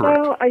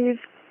 Correct. So I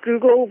used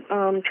Google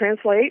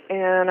Translate,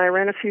 and I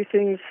ran a few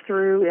things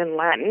through in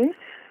Latin,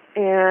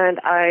 and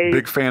I...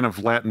 Big fan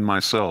of Latin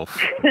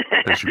myself,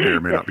 as you may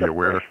or may not be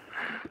aware.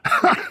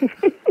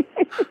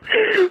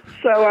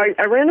 So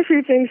I ran a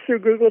few things through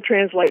Google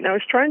Translate, and I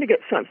was trying to get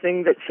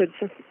something that said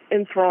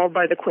enthralled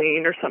by the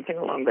Queen or something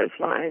along those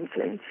lines.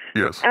 And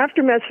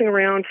after messing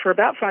around for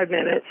about 5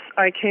 minutes,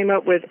 I came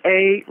up with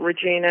A.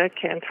 Regina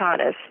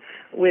Cantatus,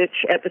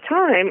 which at the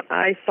time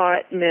I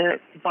thought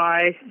meant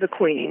by the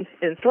Queen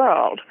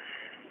enthralled.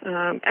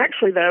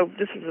 Actually, though,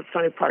 this is the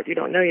funny part you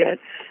don't know yet.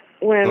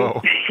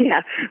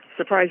 Yeah,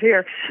 surprise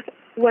here.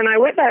 When I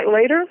went back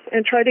later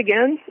and tried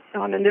again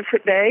on a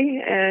different day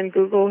and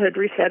Google had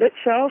reset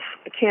itself,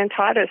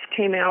 Cantatus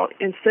came out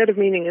instead of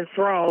meaning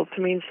enthralled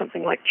to mean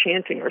something like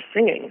chanting or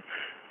singing.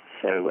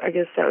 So I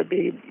guess that would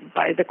be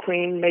by the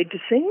Queen made to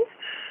sing.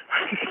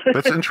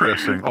 That's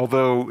interesting,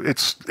 although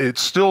it's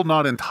still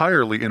not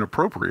entirely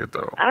inappropriate,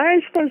 though.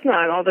 I suppose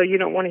not, although you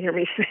don't want to hear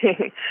me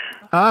sing.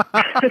 But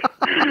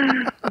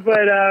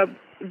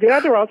the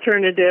other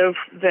alternative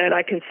that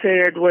I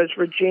considered was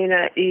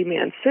Regina E.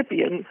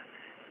 Mancipium,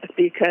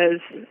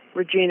 because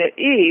Regina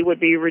E would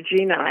be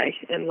Reginae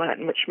in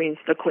Latin, which means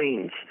the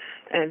Queen's,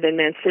 and then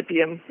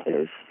Mancipium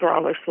is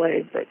thrall or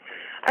slave. But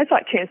I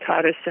thought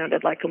Cantatus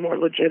sounded like a more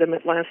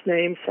legitimate last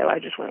name, so I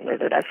just went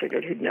with it. I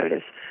figured who'd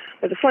notice.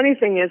 But the funny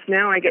thing is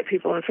now I get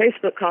people on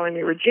Facebook calling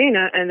me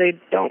Regina, and they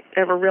don't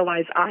ever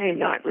realize I am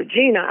not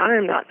Regina. I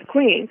am not the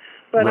Queen,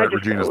 but I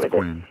just Regina's go with the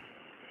Queen.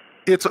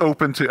 It's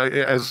open to,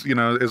 as you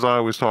know, as I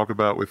always talk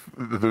about with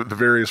the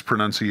various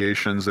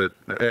pronunciations that,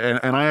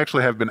 and I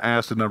actually have been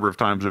asked a number of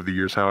times over the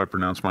years how I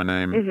pronounce my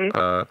name,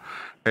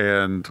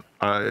 and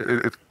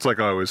it's like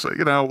I always say,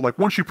 you know, like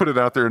once you put it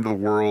out there into the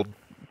world,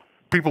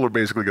 people are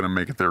basically going to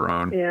make it their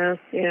own. Yeah,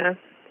 yeah.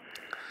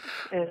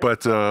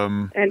 But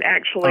and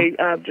actually,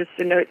 just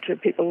a note to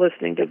people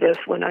listening to this: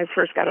 when I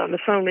first got on the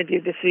phone with you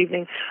this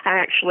evening, I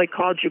actually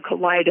called you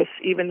Callidus,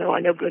 even though I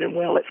know good and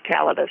well it's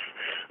Callidus.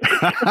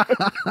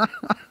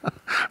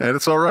 And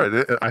it's all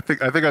right. I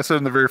think I said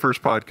in the very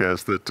first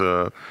podcast that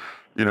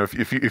you know,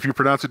 if you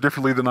pronounce it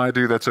differently than I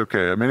do, that's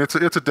okay. I mean, it's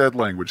a dead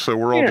language, so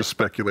we're all just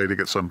speculating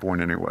at some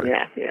point anyway.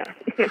 Yeah,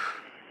 yeah.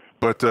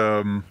 But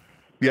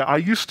yeah, I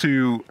used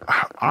to.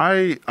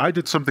 I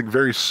did something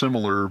very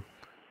similar.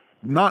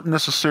 Not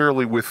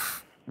necessarily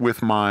with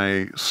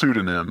my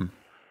pseudonym.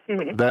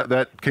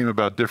 That came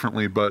about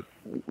differently, but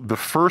the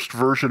first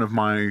version of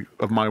my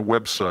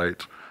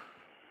website,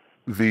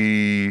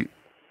 the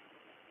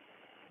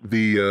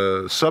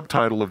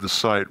subtitle of the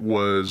site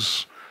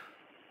was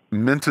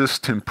Mentis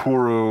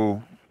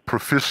Temporo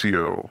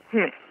Proficio,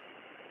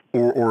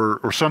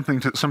 or something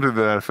to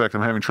that effect.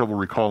 I'm having trouble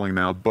recalling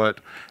now,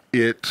 but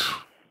it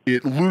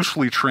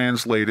loosely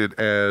translated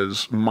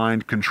as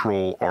mind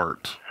control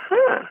art.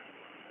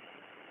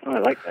 Oh, I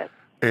like that.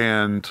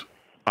 And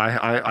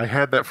I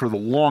had that for the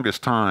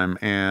longest time,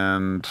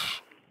 and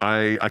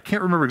I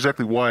can't remember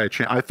exactly why I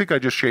changed. I think I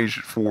just changed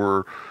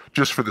it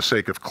just for the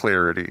sake of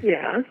clarity.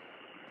 Yeah.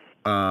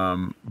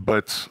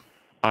 But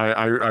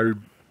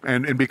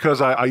and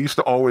because I used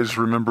to always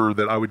remember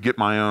that I would get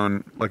my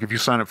own, like if you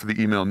sign up for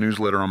the email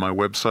newsletter on my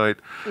website,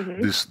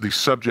 the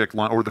subject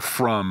line or the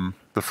from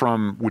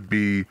would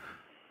be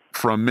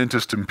from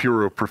Mentis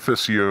Impero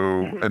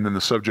Proficio, and then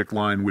the subject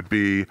line would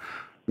be,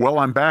 well,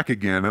 I'm back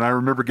again. And I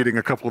remember getting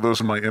a couple of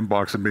those in my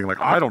inbox and being like,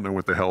 I don't know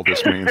what the hell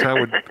this means. How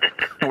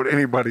would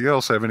anybody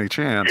else have any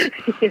chance?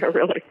 Yeah,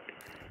 really.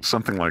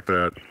 Something like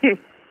that.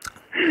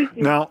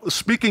 Now,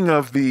 speaking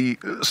of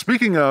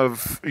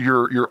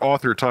your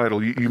author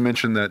title, you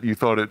mentioned that you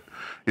thought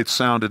it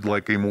sounded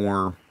like a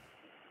more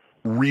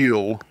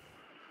real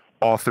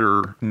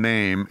author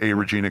name, A.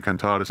 Regina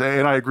Cantatus.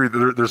 And I agree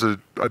that there's a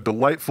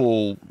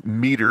delightful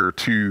meter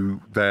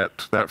to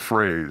that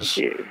phrase. Thank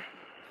you.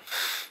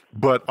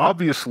 But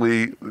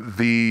obviously,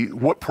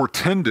 what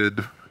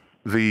portended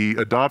the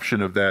adoption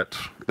of that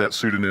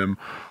pseudonym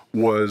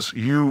was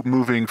you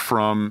moving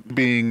from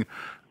being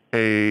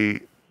an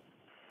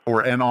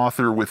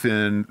author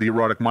within the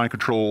erotic mind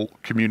control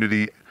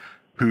community.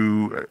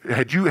 Who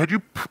had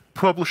you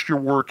published your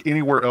work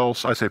anywhere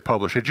else? I say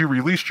published. Had you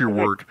released your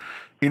work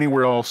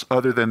anywhere else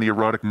other than the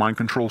Erotic Mind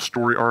Control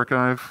Story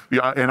Archive?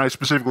 Yeah, and I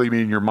specifically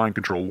mean your mind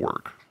control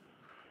work.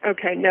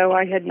 Okay, no,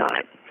 I had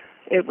not.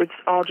 It was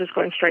all just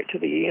going straight to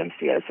the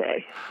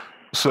EMCSA.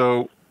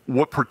 So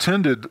what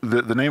pretended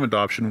the name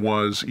adoption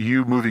was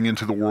you moving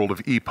into the world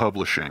of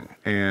e-publishing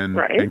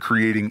and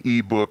creating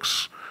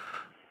e-books.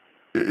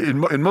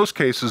 In most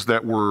cases, they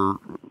were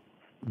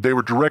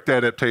direct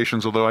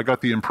adaptations, although I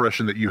got the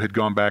impression that you had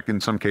gone back in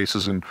some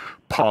cases and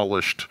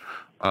polished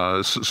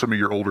some of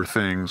your older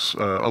things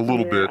a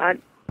little bit.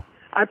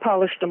 I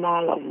polished them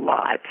all a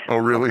lot. Oh,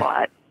 really? A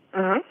lot.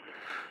 Uh-huh.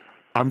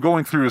 I'm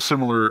going through a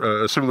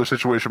similar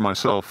situation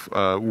myself,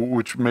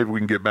 which maybe we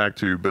can get back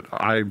to, but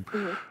I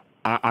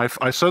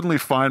suddenly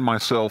find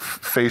myself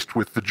faced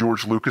with the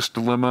George Lucas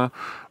dilemma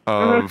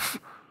of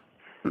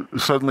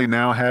suddenly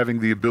now having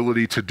the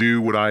ability to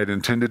do what I had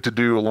intended to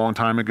do a long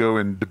time ago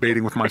and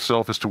debating with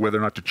myself as to whether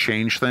or not to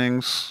change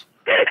things.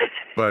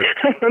 But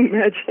I'm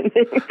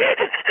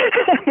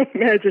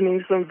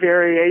imagining some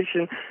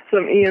variation,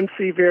 some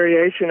EMC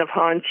variation of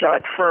Han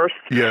shot first.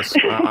 Yes,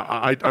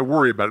 I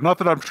worry about it. Not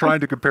that I'm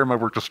trying to compare my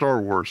work to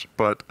Star Wars,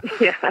 but...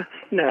 Yeah,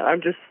 no,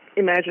 I'm just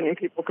imagining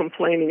people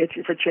complaining at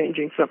you for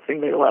changing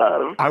something they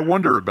love. I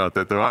wonder about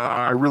that, though.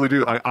 I really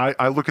do.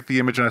 I look at the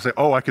image and I say,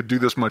 oh, I could do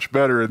this much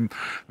better. And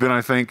then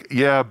I think,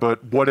 yeah,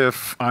 but what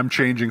if I'm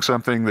changing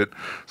something that...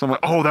 So I'm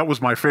like, oh, that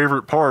was my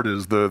favorite part,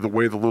 is the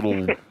way the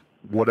little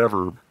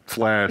whatever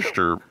flashed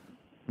or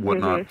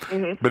whatnot.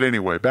 But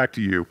anyway, back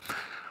to you.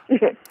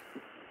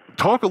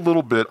 Talk a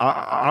little bit.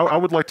 I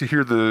would like to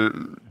hear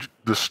the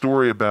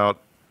story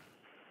about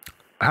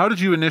how did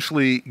you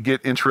initially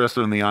get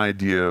interested in the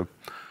idea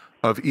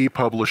of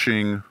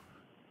e-publishing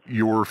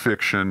your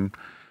fiction,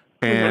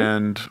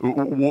 and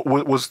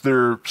was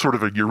there sort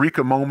of a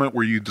eureka moment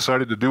where you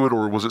decided to do it,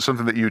 or was it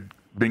something that you'd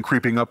been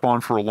creeping up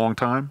on for a long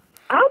time?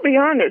 I'll be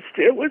honest,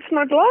 it was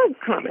my blog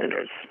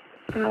commenters.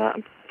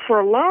 For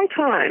a long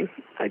time,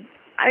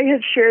 I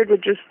had shared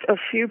with just a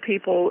few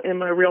people in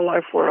my real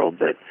life world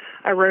that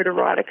I wrote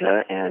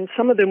erotica, and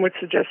some of them would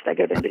suggest I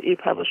get into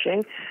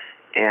e-publishing.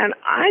 And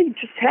I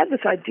just had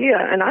this idea,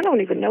 and I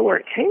don't even know where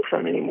it came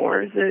from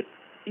anymore, that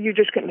you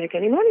just couldn't make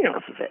any money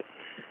off of it.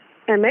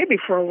 And maybe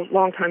for a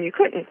long time you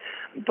couldn't.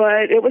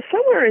 But it was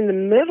somewhere in the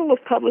middle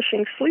of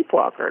publishing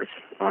Sleepwalkers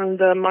on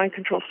the Mind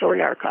Control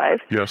Story Archive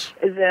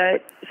that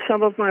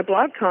some of my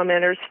blog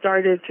commenters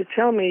started to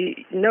tell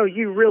me, no,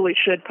 you really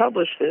should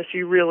publish this.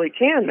 You really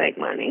can make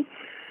money.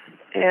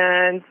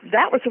 And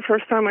that was the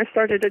first time I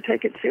started to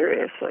take it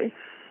seriously.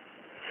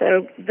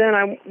 So then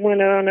I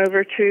went on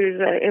over to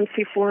the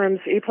MC Forum's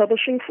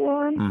e-publishing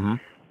forum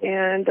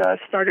and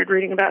started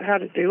reading about how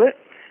to do it.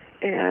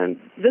 And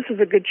this is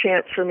a good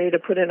chance for me to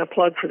put in a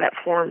plug for that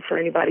forum for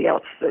anybody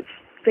else that's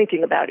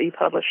thinking about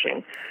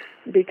e-publishing,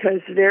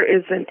 because there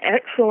is an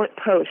excellent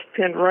post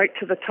pinned right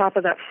to the top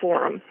of that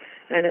forum,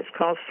 and it's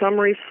called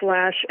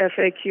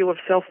Summary/FAQ of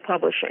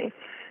Self-Publishing.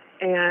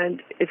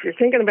 And if you're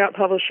thinking about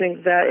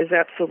publishing, that is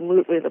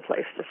absolutely the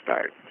place to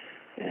start.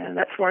 And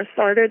that's where I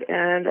started,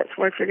 and that's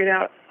where I figured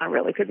out I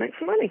really could make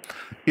some money.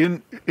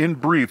 In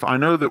brief, I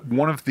know that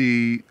one of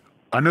the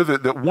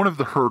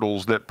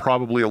hurdles that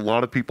probably a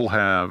lot of people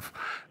have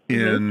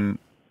in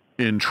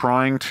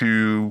trying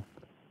to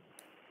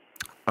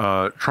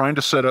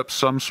set up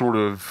some sort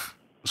of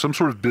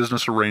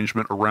business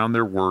arrangement around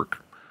their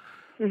work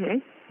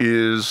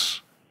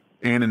is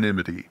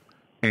anonymity,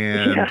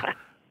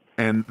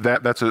 and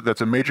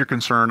that's a major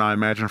concern, I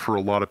imagine, for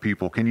a lot of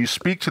people. Can you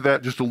speak to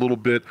that just a little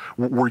bit?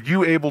 Were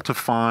you able to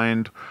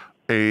find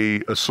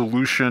a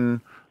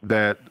solution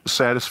that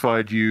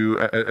satisfied you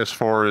as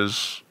far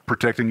as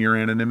protecting your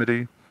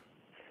anonymity?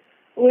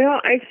 Well,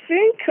 I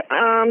think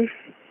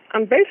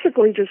I'm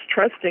basically just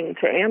trusting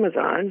to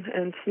Amazon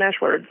and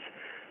Smashwords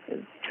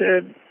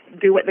to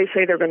do what they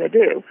say they're going to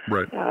do.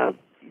 Right.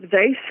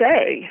 They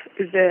say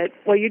that,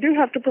 well, you do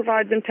have to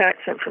provide them tax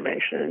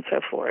information and so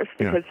forth,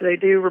 because they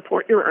do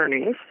report your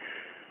earnings.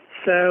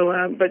 So,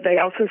 but they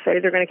also say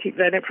they're going to keep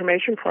that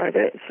information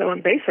private. So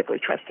I'm basically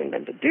trusting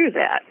them to do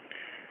that.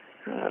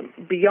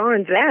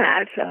 Beyond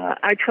that,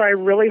 I try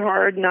really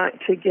hard not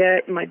to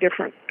get my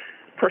different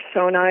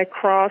personae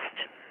crossed.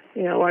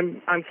 You know,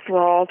 I'm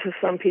thrall to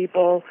some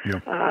people.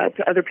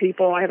 To other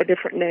people, I have a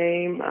different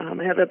name.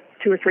 I have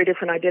 2 or 3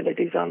 different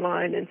identities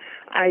online, and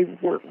I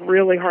work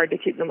really hard to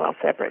keep them all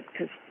separate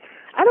because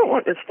I don't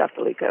want this stuff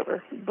to leak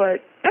over.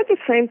 But at the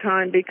same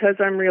time, because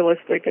I'm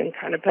realistic and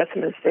kind of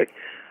pessimistic,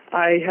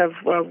 I have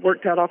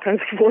worked out all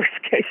kinds of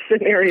worst-case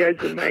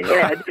scenarios in my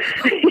head.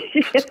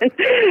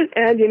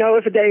 And, you know,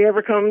 if a day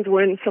ever comes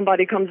when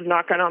somebody comes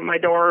knocking on my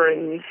door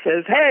and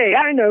says, hey,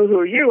 I know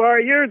who you are.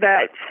 You're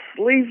that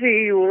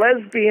sleazy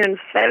lesbian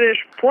fetish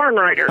porn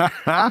writer.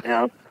 You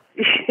know?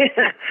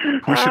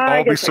 We should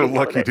all be so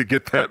lucky to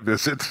get that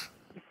visit.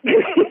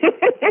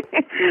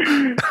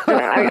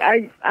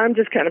 I'm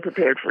just kind of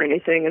prepared for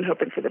anything and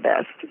hoping for the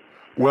best.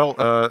 Well,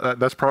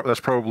 that's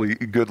probably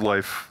good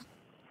life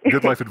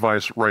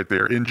advice right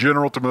there. In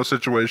general, to most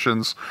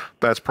situations,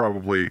 that's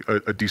probably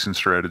a decent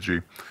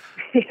strategy.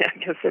 Yeah, I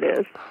guess it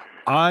is.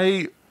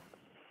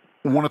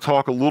 want to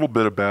talk a little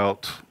bit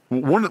about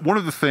one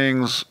of the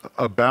things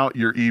about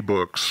your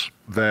ebooks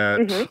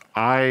that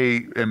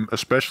I am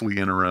especially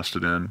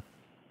interested in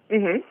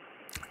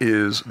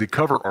is the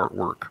cover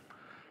artwork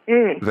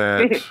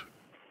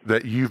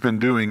that you've been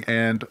doing,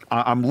 and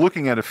I'm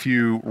looking at a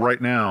few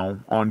right now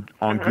on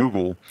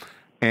Google,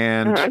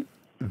 and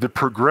the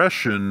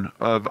progression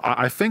of,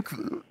 I think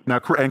now,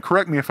 and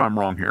correct me if I'm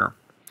wrong here,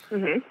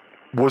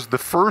 was the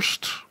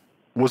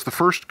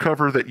first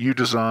cover that you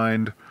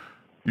designed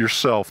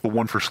yourself the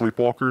one for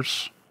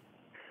Sleepwalkers?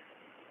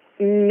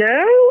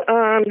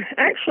 No,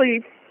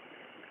 actually,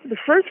 the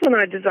first one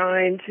I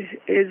designed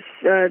is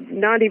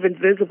not even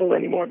visible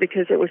anymore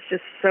because it was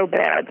just so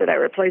bad that I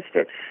replaced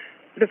it.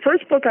 The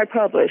first book I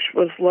published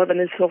was Love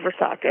in a Silver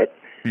Socket.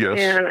 Yes.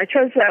 And I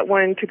chose that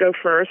one to go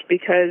first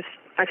because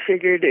I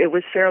figured it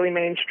was fairly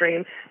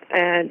mainstream,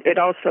 and it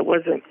also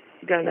wasn't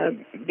going to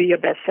be a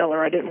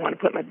bestseller. I didn't want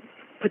to put my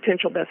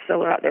potential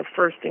bestseller out there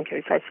first in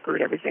case I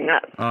screwed everything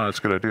up. Oh, that's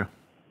a good idea.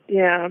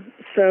 Yeah,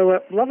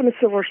 so Love in a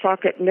Silver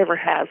Socket never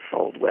has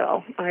sold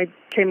well. I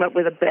came up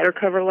with a better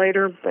cover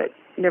later, but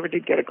never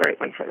did get a great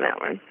one for that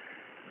one.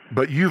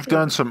 But you've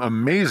done some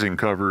amazing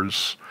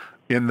covers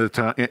in the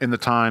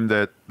time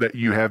that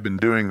you have been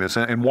doing this,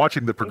 and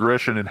watching the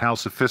progression and how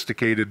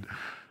sophisticated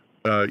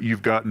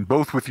you've gotten,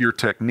 both with your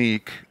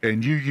technique,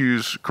 and you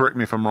use, correct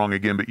me if I'm wrong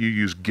again, but you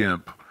use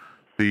GIMP,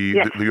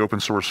 the open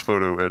source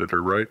photo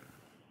editor, right?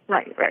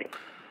 Right.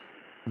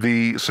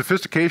 The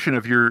sophistication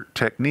of your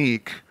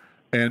technique,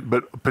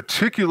 but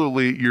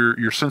particularly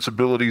your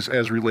sensibilities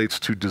as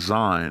relates to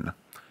design,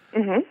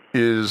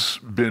 has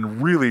been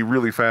really,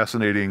 really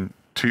fascinating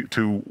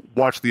to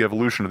watch the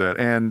evolution of that.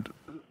 And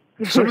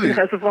some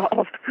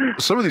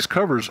of these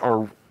covers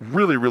are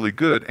really, really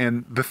good.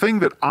 And the thing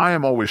that I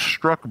am always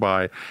struck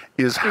by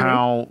is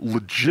how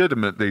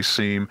legitimate they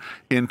seem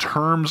in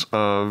terms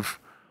of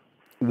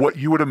what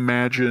you would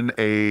imagine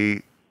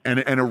an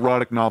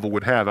erotic novel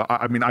would have.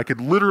 I mean, I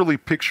could literally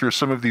picture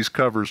some of these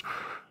covers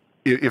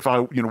if I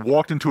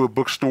walked into a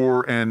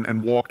bookstore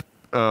and walked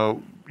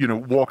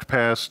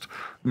past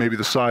maybe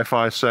the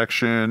sci-fi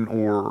section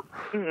or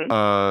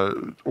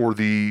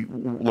the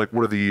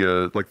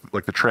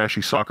the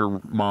trashy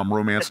soccer mom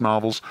romance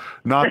novels.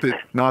 Not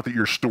that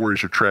your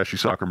stories are trashy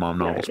soccer mom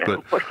novels,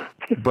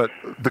 but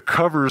the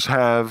covers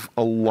have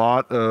a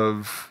lot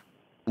of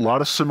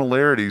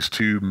similarities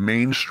to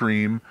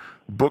mainstream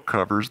book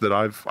covers that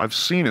I've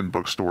seen in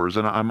bookstores,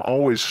 and I'm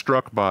always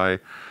struck by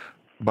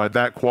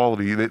that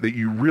quality that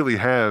you really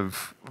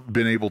have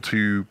been able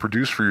to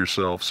produce for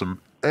yourself some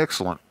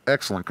excellent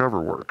cover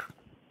work.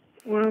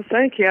 Well,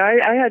 thank you.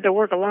 I had to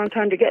work a long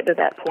time to get to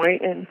that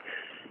point, and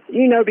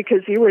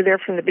because you were there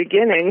from the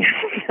beginning,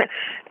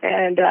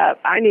 and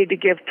I need to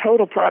give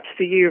total props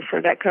to you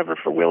for that cover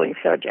for Willing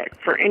Subject.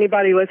 For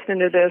anybody listening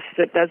to this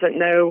that doesn't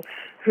know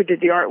who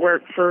did the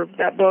artwork for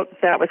that book,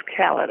 that was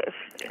Callidus.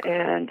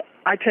 And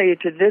I tell you,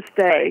 to this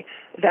day,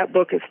 that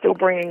book is still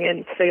bringing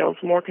in sales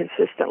more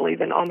consistently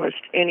than almost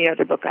any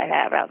other book I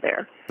have out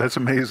there. That's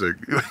amazing.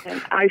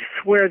 And I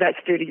swear that's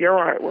due to your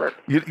artwork.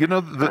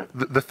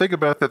 The thing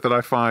about that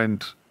I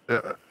find,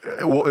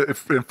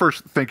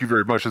 first, thank you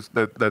very much.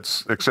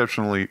 That's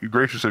exceptionally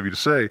gracious of you to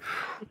say.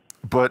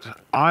 But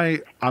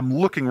I'm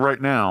looking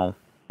right now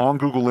on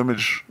Google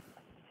image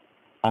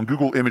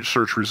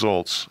search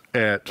results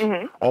at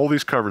all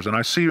these covers, and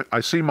I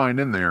see mine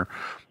in there.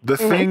 The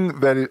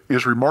thing that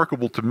is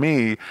remarkable to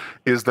me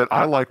is that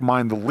I like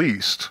mine the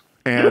least.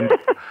 And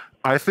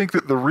I think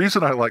that the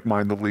reason I like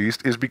mine the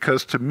least is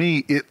because, to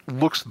me, it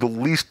looks the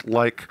least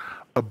like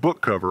a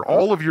book cover.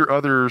 All of your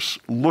others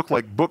look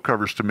like book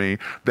covers to me.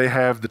 They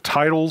have the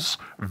titles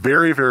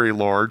very, very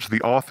large,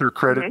 the author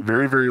credit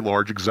very, very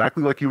large,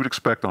 exactly like you would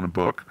expect on a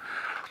book.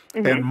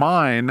 And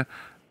mine,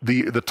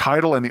 the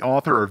title and the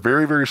author are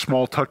very, very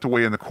small, tucked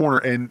away in the corner,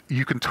 and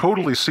you can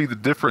totally see the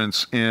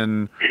difference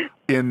in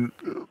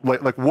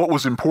like what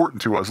was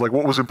important to us. Like,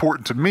 what was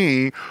important to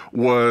me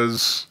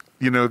was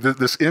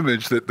this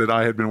image that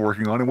I had been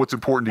working on, and what's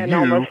important to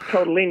you. An almost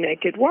totally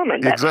naked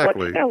woman. That's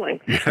exactly. What's selling.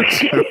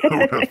 Yes, I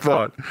would have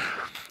thought.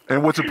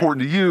 And what's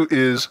important to you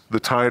is the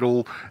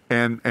title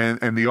and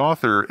the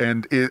author,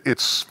 and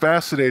it's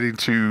fascinating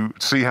to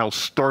see how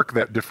stark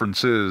that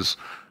difference is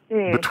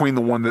between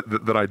the one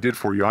that I did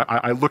for you.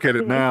 I look at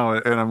it now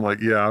and I'm like,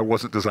 yeah, I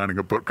wasn't designing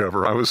a book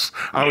cover. I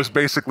was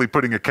basically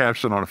putting a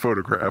caption on a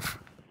photograph.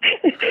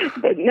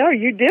 But no,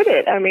 you did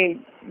it. I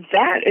mean,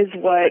 that is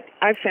what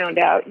I found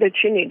out that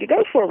you need to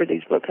go for with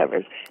these book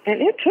covers.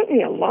 And it took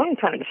me a long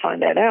time to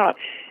find that out.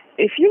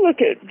 If you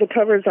look at the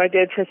covers I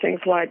did for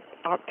things like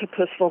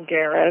Octopus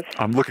Vulgaris.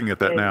 I'm looking at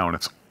that now, and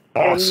it's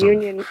awesome.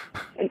 And Union,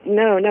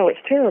 no, it's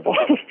terrible.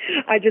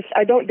 I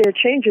don't dare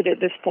change it at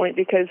this point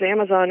because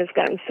Amazon has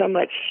gotten so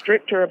much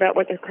stricter about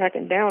what they're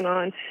cracking down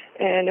on.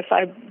 And if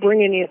I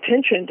bring any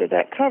attention to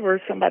that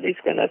cover, somebody's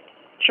going to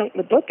chunk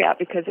the book out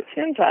because it's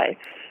hentai.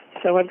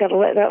 So I've got to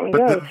let that one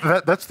go.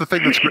 That's the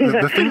thing that's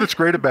the thing that's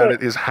great about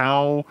it is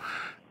how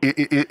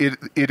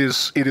it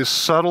is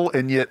subtle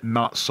and yet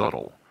not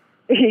subtle.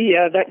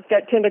 Yeah,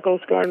 that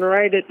tentacle's going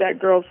right at that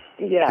girl's,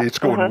 It's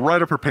going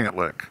right up her pant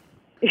leg.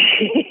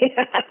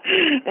 Yeah,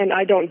 and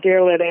I don't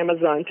dare let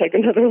Amazon take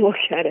another look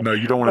at it. No,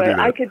 you don't want to do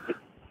that.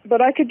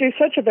 But I could do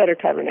such a better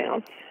cover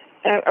now.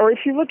 Or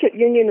if you look at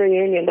Union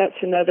Reunion,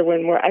 that's another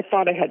one where I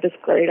thought I had this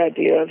great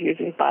idea of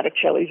using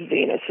Botticelli's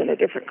Venus in a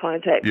different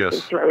context and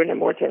throwing in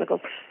more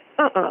tentacles.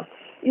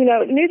 You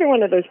know, neither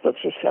one of those books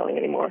are selling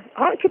anymore.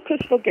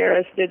 Octopus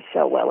Vulgaris did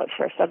sell well at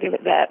first, I'll give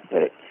it that.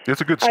 But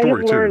it's a good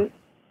story, too.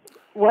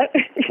 What?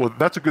 Well,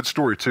 that's a good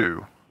story,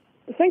 too.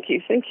 Thank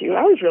you.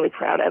 I was really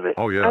proud of it.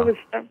 Oh, yeah.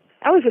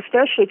 I was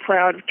especially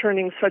proud of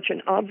turning such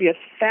an obvious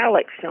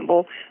phallic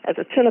symbol as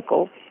a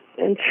tentacle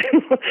into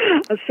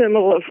a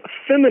symbol of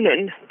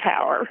feminine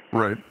power.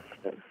 Right.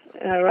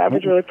 I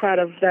was really proud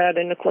of that,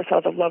 and of course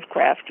all the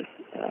Lovecraft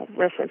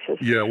references.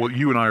 Yeah, well,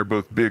 you and I are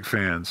both big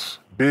fans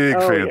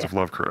of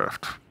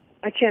Lovecraft.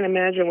 I can't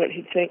imagine what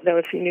he'd think, though,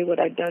 if he knew what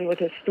I'd done with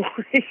his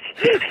stories.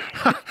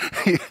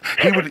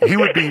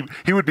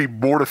 he would be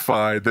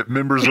mortified that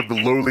members of the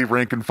lowly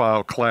rank and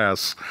file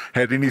class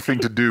had anything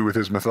to do with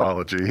his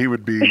mythology. He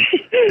would be.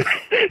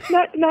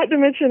 Not to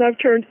mention, I've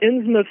turned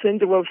Innsmouth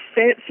into a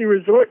fancy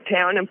resort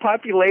town and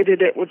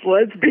populated it with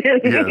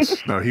lesbians.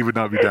 Yes, no, he would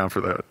not be down for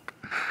that.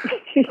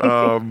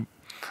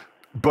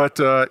 But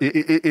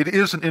it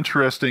is an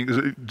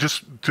interesting,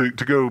 just to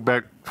go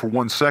back for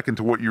 1 second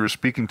to what you were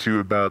speaking to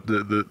about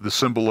the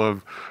symbol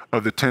of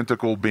the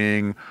tentacle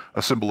being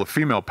a symbol of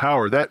female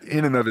power. That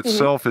in and of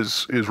itself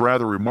is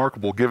rather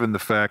remarkable, given the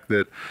fact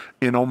that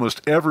in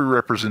almost every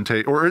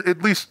representation, or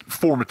at least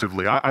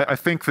formatively, I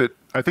think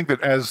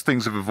that as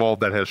things have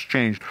evolved, that has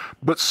changed.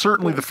 But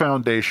certainly the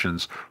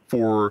foundations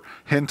for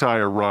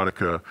hentai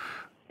erotica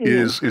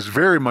is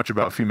very much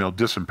about female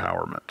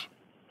disempowerment.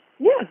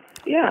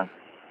 Yeah.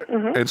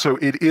 And so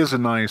it is a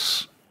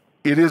nice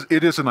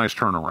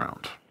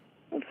turnaround.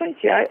 Well,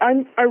 thank you.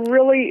 I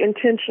really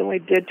intentionally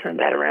did turn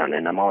that around,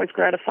 and I'm always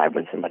gratified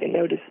when somebody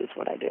notices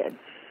what I did.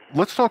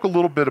 Let's talk a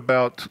little bit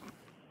about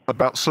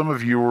some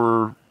of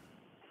your,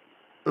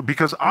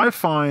 because I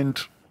find,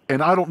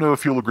 and I don't know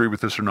if you'll agree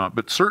with this or not,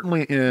 but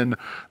certainly in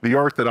the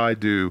art that I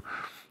do,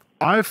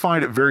 I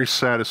find it very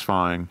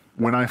satisfying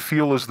when I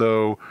feel as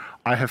though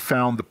I have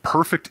found the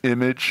perfect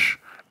image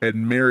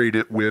and married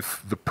it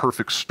with the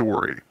perfect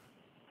story.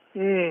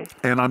 And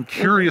I'm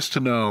curious to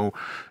know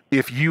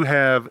if you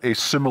have a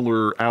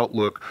similar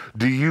outlook.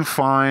 Do you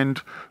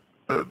find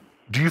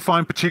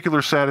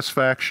particular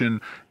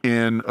satisfaction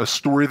in a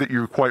story that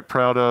you're quite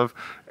proud of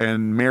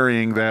and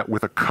marrying that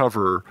with a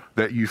cover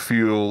that you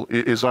feel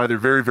is either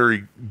very,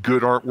 very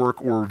good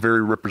artwork or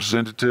very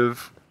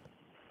representative?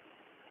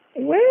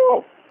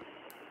 Well,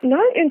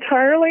 not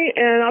entirely,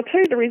 and I'll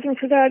tell you the reason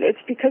for that. It's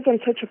because I'm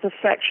such a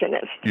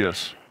perfectionist.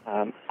 Yes.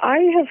 I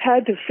have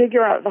had to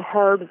figure out the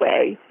hard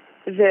way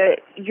that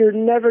you're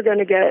never going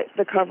to get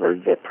the cover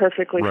that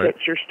perfectly fits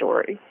your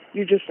story.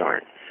 You just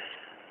aren't.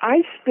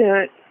 I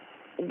spent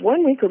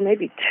 1 week or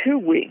maybe 2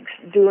 weeks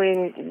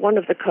doing one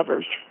of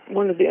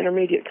the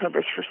intermediate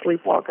covers for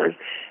Sleepwalkers,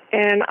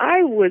 and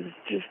I was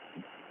just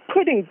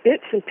putting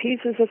bits and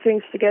pieces of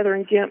things together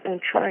in GIMP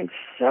and trying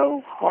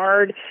so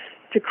hard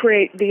to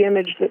create the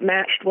image that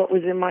matched what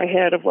was in my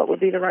head of what would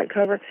be the right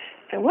cover.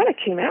 And what it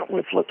came out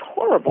with looked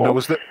horrible. Now,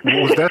 was that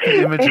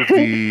the image of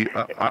the?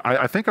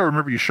 I think I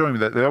remember you showing me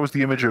that. That was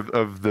the image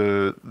of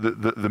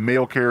the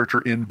male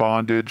character in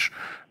bondage,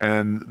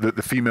 and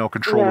the female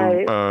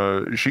controller.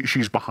 Right.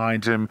 She's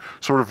behind him,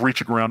 sort of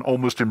reaching around,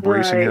 almost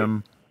embracing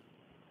him.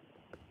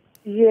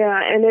 Yeah,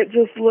 and it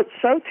just looked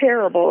so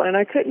terrible, and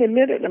I couldn't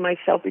admit it to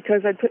myself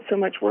because I'd put so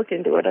much work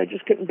into it. I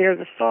just couldn't bear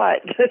the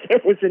thought that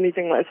it was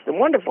anything less than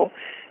wonderful,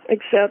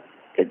 except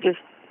it just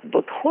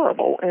looked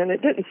horrible, and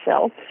it didn't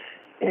sell.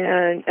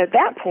 And at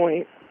that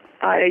point,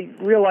 I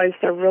realized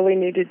I really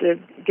needed to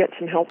get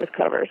some help with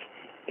covers.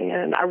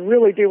 And I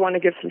really do want to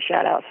give some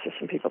shout-outs to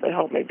some people that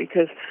helped me,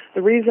 because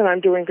the reason I'm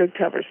doing good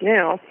covers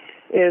now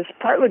is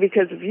partly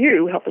because of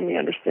you helping me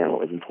understand what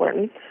was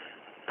important,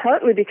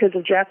 partly because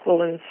of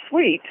Jacqueline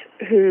Sweet,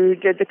 who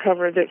did the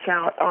cover that's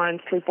out on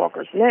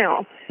Sleepwalkers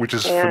now. Which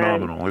is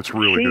phenomenal. It's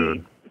really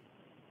good.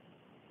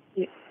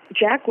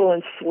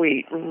 Jacqueline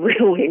Sweet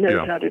really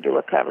knows how to do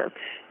a cover.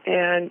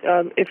 And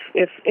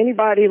if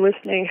anybody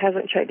listening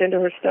hasn't checked into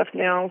her stuff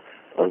now,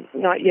 or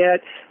not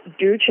yet,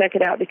 do check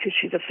it out, because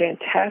she's a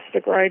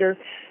fantastic writer.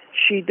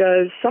 She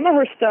does, some of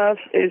her stuff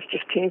is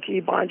just kinky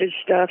bondage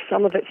stuff.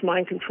 Some of it's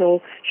mind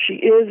control. She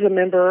is a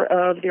member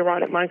of the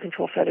erotic mind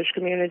control fetish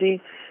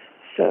community.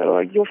 So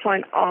you'll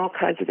find all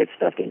kinds of good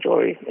stuff to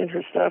enjoy in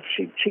her stuff.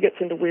 She gets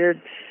into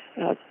weird,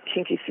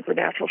 kinky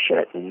supernatural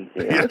shit, and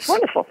it's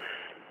wonderful.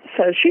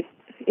 So she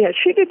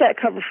did that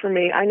cover for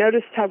me. I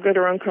noticed how good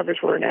her own covers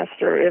were and asked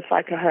her if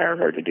I could hire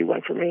her to do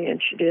one for me,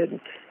 and she did,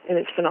 and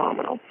it's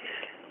phenomenal.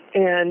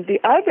 And the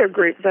other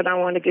group that I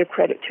want to give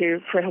credit to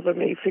for helping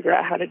me figure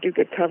out how to do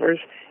good covers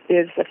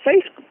is the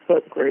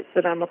Facebook group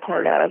that I'm a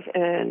part of,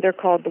 and they're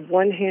called the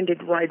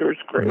One-Handed Writers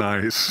Group.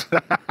 Nice.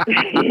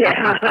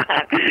 Yeah.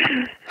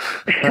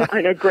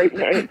 I know, great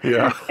name.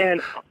 Yeah.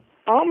 And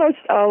almost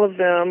all of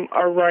them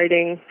are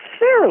writing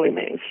fairly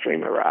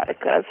mainstream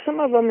erotica. Some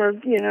of them are,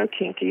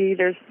 kinky.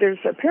 There's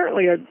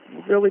apparently a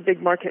really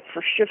big market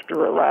for shifter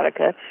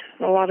erotica,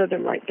 and a lot of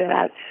them write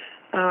that.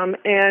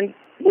 And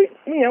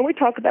we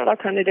talk about all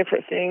kind of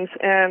different things,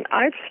 and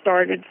I've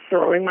started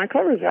throwing my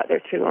covers out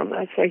there to them.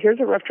 I say, here's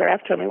a rough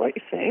draft, tell me what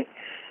you think.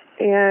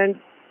 And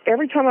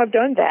every time I've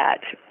done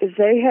that,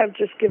 they have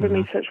just given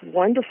me such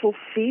wonderful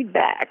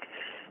feedback.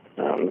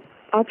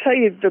 I'll tell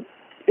you,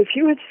 if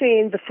you had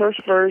seen the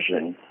first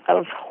version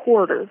of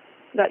Hoarder,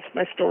 that's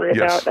my story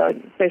about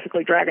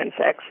basically dragon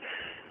sex.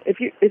 If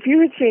you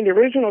had seen the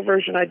original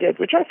version I did,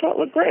 which I thought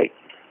looked great,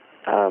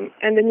 and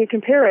then you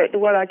compare it to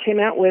what I came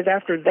out with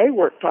after they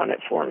worked on it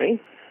for me,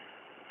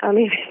 I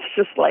mean, it's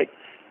just like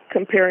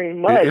comparing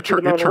mud to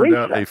the Mona Lisa. It turned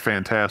out a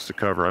fantastic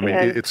cover. I mean,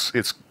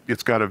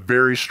 it's got a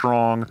very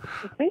strong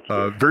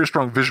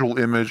visual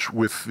image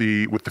with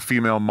the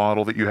female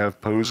model that you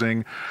have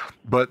posing,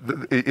 but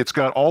it's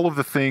got all of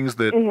the things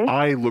that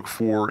I look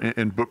for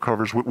in book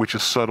covers, which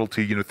is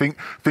subtlety.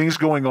 Things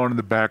going on in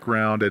the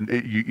background, and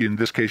in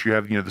this case, you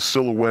have the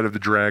silhouette of the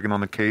dragon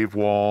on the cave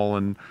wall,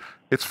 and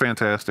it's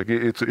fantastic.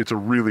 It's a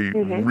really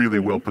really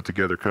well put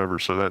together cover.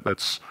 So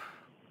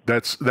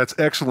that's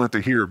excellent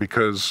to hear,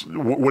 because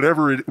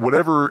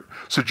whatever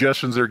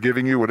suggestions they're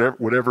giving you,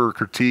 whatever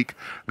critique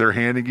they're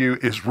handing you,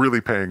 is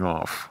really paying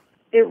off.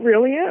 It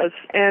really is.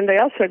 And they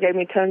also gave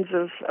me tons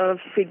of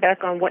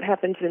feedback on what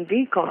happens in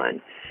VCon,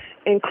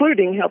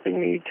 including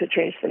helping me to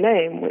change the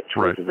name, which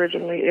was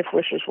originally If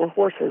Wishes Were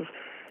Horses,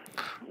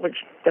 which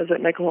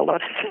doesn't make a whole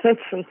lot of sense.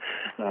 And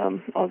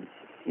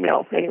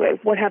anyway,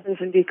 what happens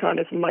in VCon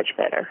is much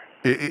better.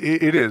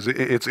 It is.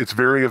 It's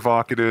very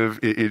evocative.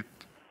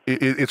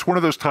 It's one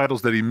of those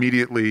titles that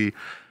immediately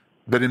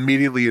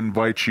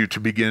invites you to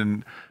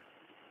begin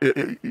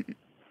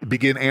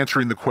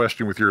answering the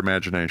question with your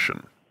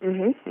imagination.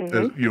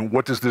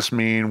 What does this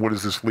mean? What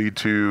does this lead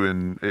to?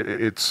 And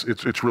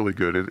it's really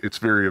good. It's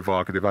very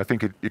evocative. I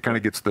think it kind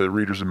of gets the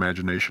reader's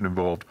imagination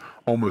involved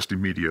almost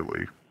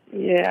immediately.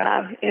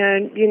 Yeah,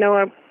 and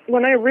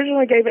when I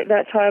originally gave it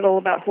that title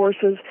about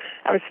horses,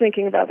 I was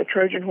thinking about the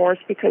Trojan horse,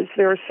 because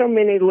there are so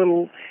many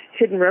little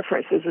hidden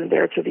references in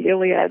there to the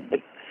Iliad, but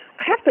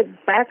I have to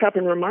back up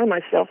and remind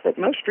myself that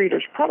most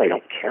readers probably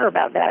don't care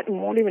about that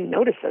and won't even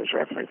notice those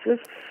references.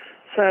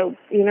 So,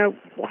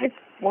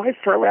 why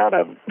throw out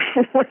a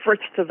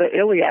reference to the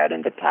Iliad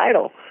in the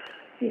title?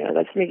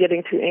 That's me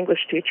getting too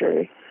English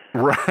teachery.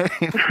 Right.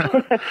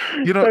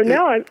 So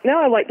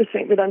now I like to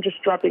think that I'm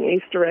just dropping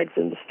Easter eggs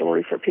in the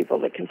story for people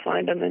that can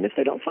find them, and if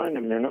they don't find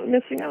them, they're not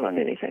missing out on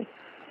anything.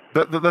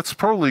 That's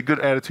probably a good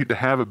attitude to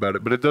have about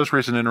it, but it does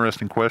raise an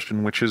interesting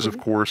question, which is, of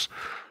course,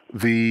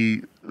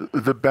 the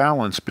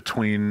balance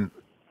between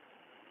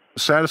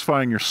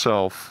satisfying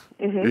yourself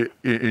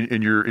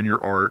in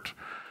your art,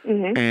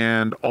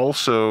 and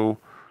also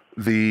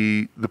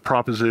the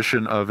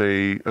proposition of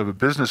a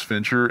business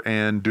venture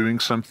and doing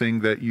something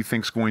that you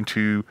think is going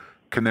to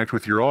connect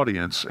with your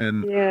audience.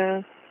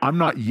 And I'm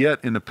not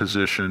yet in a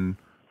position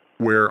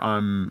where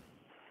I'm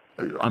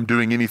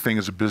doing anything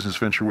as a business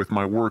venture with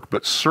my work,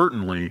 but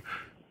certainly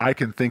I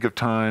can think of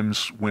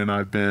times when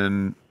I've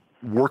been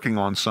working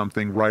on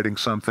something, writing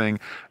something,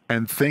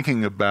 and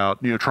thinking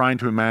about, trying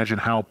to imagine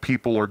how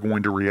people are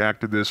going to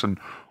react to this and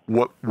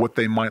what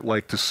they might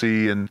like to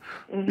see. And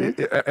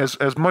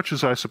as much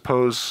as I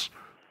suppose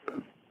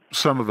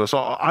some of us,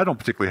 I don't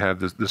particularly have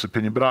this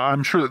opinion, but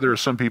I'm sure that there are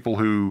some people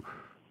who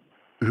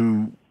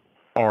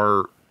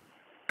are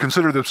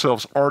consider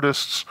themselves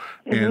artists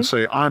and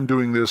say, I'm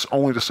doing this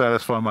only to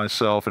satisfy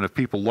myself, and if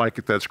people like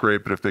it, that's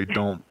great, but if they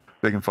don't,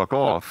 they can fuck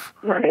off.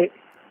 Right.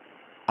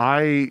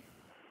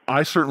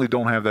 I certainly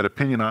don't have that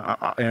opinion,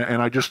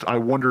 I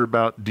wonder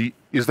about,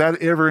 is that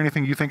ever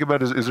anything you think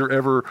about? Is there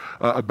ever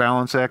a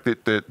balance act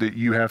that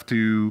you have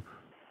to,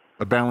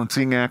 a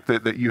balancing act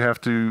that you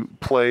have to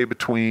play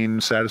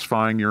between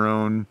satisfying your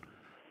own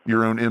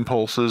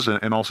impulses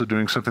and also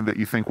doing something that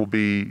you think will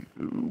be,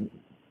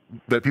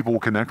 that people will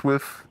connect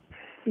with?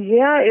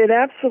 Yeah, it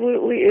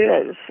absolutely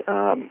is.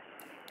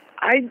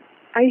 I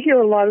hear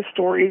a lot of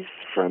stories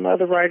from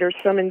other writers,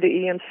 some in the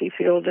EMC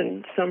field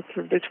and some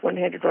through this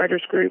One-Handed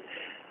Writers Group,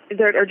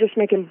 that are just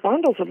making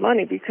bundles of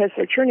money because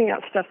they're churning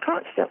out stuff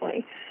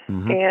constantly.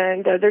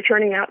 And they're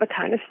churning out the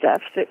kind of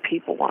stuff that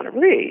people want to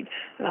read,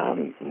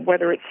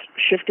 whether it's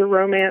shifter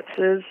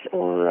romances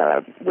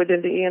or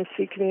within the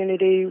EMC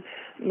community,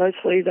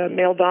 mostly the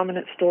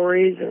male-dominant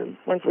stories or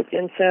ones with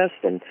incest.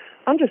 And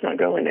I'm just not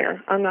going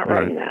there. I'm not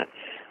writing that.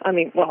 I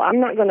mean, well, I'm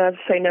not going to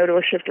say no to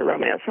a shifter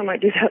romance. I might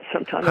do that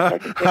sometime if I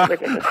can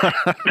think of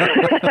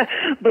it.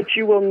 But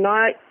you will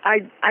not,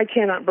 I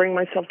cannot bring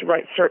myself to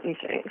write certain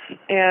things.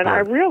 And I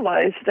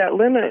realize that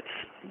limits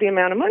the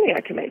amount of money I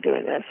can make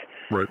doing this.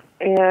 Right.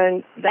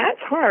 And that's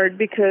hard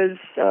because,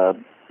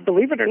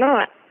 believe it or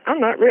not, I'm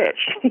not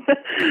rich.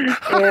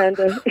 And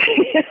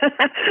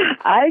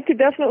I could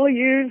definitely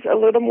use a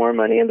little more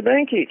money in the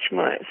bank each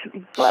month.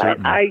 But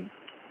certainly. I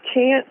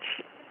can't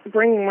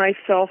bring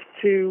myself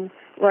to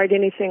write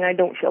anything I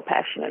don't feel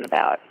passionate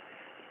about.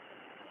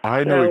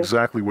 I know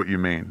exactly what you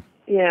mean.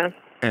 Yeah.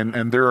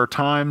 And there are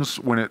times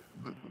when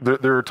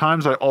there are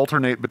times I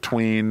alternate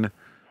between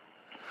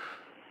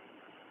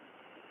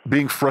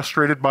being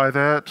frustrated by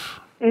that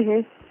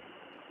and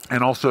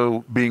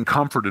also being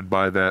comforted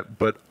by that.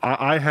 But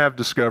I have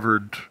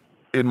discovered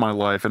in my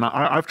life, and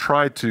I've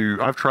tried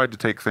to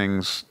take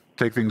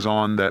things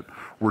on that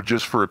were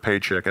just for a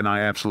paycheck, and I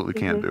absolutely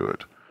can't do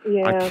it.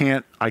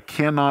 Yeah. I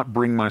cannot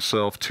bring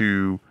myself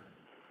to,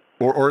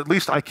 or at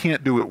least I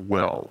can't do it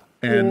well.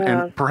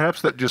 And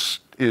perhaps that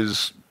just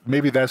is,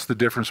 maybe that's the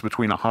difference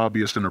between a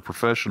hobbyist and a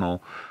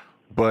professional,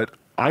 but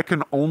I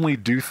can only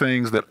do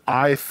things that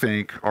I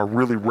think are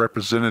really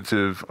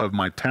representative of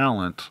my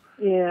talent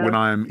when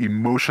I'm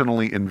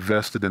emotionally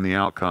invested in the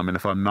outcome. And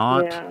if I'm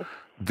not,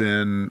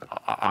 then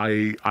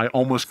I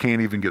almost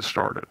can't even get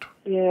started.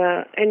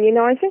 Yeah, and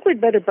I think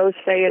we'd better both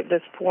say at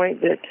this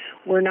point that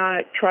we're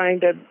not trying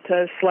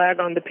to slag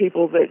on the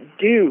people that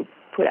do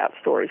put out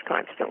stories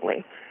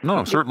constantly.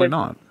 No, certainly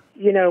not.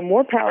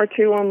 More power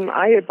to them.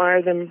 I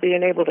admire them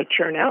being able to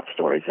churn out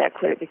stories that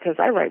quick because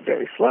I write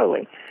very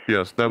slowly.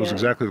 Yes, that was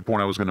exactly the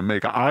point I was going to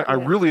make. I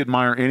really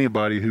admire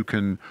anybody who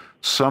can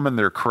summon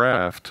their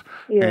craft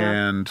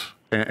and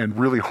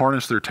really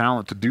harness their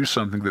talent to do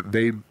something that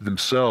they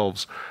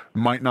themselves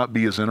might not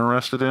be as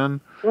interested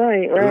in.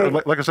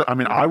 Right. Like I said, I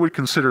mean, I would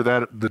consider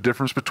that the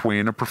difference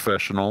between a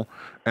professional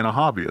and a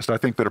hobbyist. I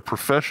think that a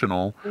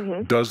professional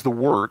does the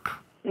work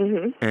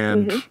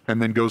and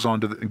then goes on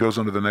to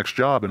the next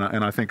job. And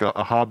I think a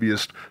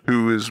hobbyist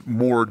who is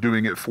more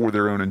doing it for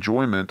their own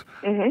enjoyment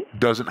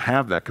doesn't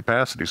have that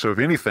capacity. So if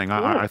anything,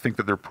 I think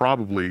that they're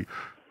probably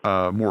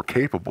more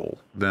capable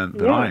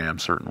than I am,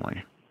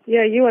 certainly.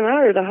 Yeah, you and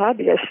I are the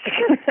hobbyists.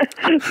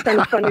 It's kind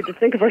of funny to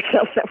think of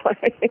ourselves that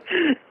way.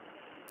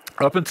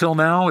 Up until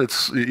now,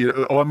 it's I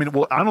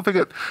don't think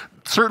it.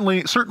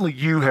 Certainly,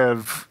 you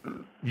have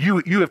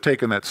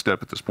taken that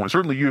step at this point.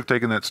 Certainly, you have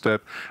taken that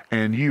step,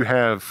 and you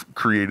have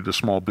created a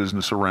small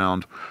business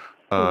around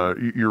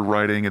your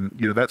writing, and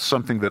that's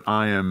something that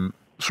I am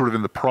sort of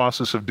in the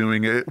process of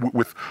doing it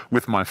with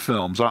my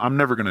films. I'm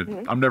never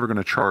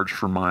gonna charge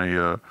for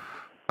my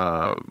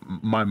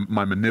my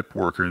manip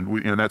work,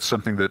 and that's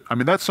something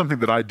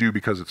that I do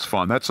because it's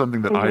fun. That's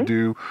something that I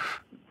do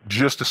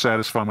just to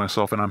satisfy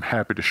myself, and I'm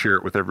happy to share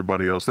it with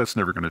everybody else. That's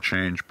never going to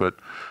change, but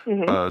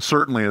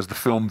certainly as the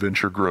film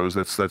venture grows,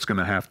 that's going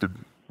to have to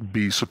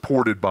be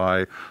supported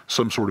by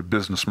some sort of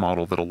business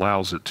model that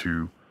allows it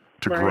to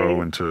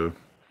grow and to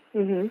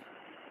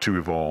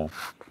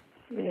evolve.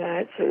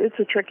 Yeah, it's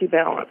a tricky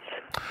balance.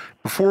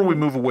 Before we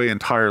move away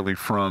entirely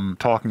from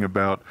talking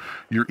about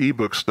your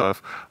ebook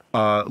stuff,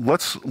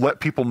 let's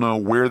let people know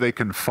where they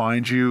can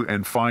find you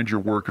and find your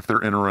work if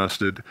they're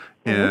interested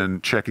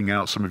in checking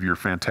out some of your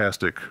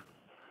fantastic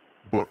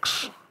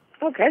books.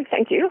 Okay,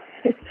 thank you.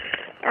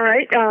 All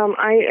right,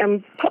 I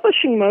am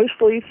publishing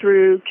mostly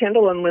through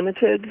Kindle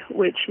Unlimited,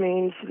 which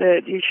means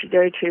that you should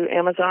go to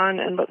Amazon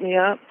and look me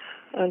up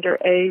under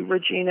A.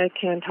 Regina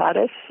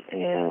Cantatas,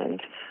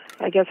 and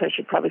I guess I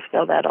should probably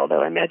spell that,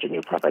 although I imagine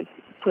you'll probably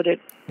put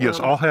it. Yes,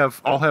 I'll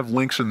have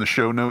links in the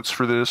show notes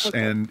for this,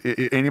 and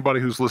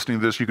anybody who's listening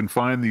to this, you can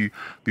find the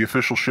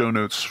official show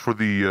notes for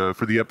the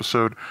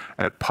episode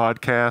at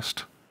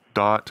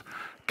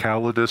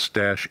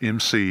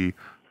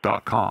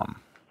podcast.callidus-mc.com.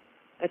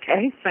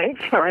 Okay,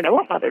 thanks. All right, I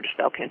won't bother to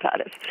spell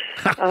Cantatas.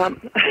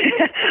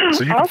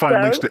 So you can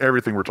find links to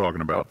everything we're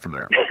talking about from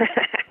there.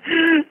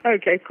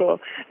 Okay,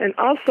 cool. And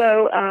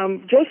also,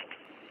 just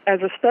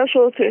as a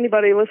special to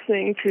anybody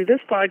listening to this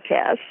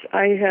podcast,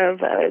 I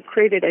have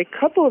created a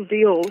couple of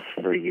deals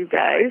for you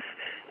guys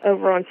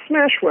over on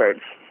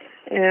Smashwords.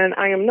 And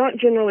I am not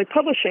generally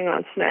publishing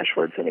on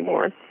Smashwords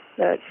anymore.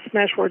 That's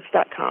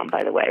smashwords.com,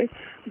 by the way.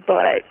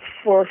 But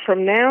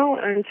from now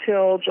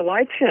until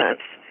July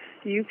 10th,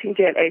 you can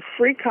get a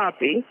free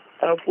copy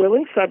of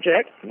Willing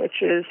Subject,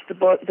 which is the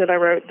book that I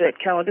wrote that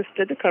Callidus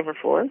did the cover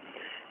for,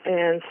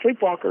 and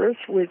Sleepwalkers,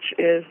 which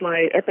is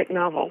my epic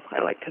novel,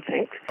 I like to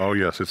think. Oh,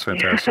 yes, it's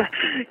fantastic.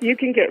 You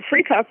can get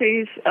free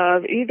copies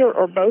of either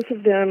or both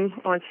of them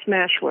on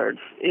Smashwords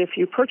if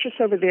you purchase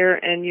over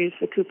there and use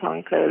the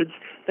coupon codes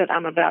that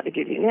I'm about to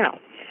give you now.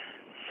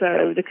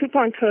 So the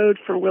coupon code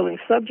for Willing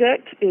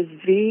Subject is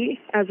V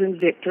as in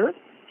Victor,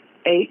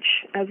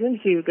 H as in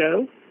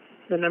Hugo,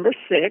 the number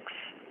 6,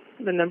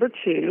 the number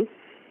 2,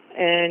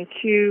 and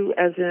Q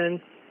as in,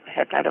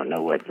 heck, I don't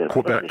know what the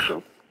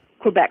official...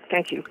 Quebec,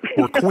 thank you.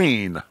 Or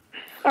Queen.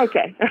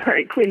 Okay, all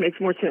right. Queen makes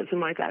more sense in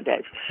my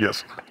context.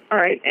 Yes. All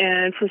right,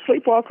 and for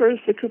Sleepwalkers,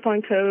 the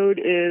coupon code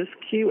is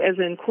Q as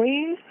in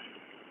Queen,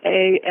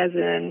 A as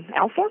in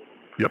Alpha.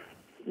 Yep.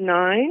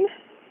 9,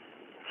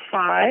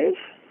 5,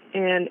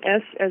 and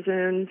S as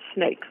in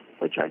Snake,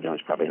 which I know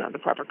is probably not the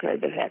proper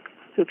code, but heck,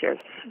 who cares?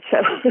 So,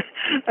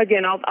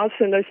 again, I'll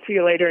send those to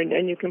you later,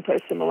 and you can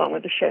post them along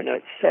with the show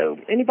notes. So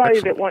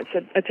anybody that wants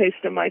a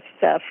taste of my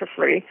stuff for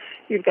free,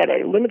 you've got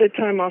a limited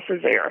time offer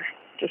there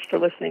just for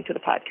listening to the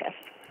podcast.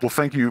 Well,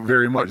 thank you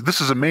very much.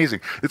 This is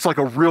amazing. It's like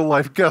a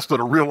real-life guest on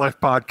a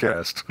real-life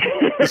podcast.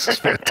 This is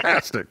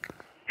fantastic.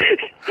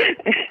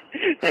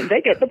 And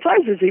they get the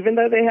prizes even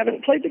though they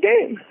haven't played the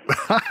game.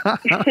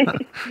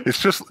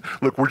 It's just,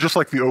 look, we're just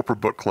like the Oprah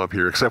Book Club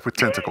here, except with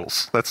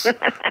tentacles. That's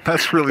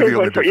really the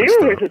only difference.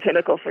 Here's a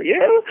tentacle for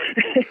you.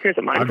 Here's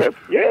a microbe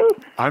for you.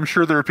 I'm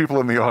sure there are people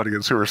in the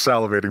audience who are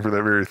salivating for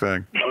that very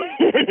thing.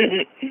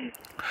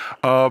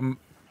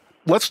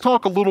 Let's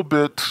talk a little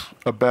bit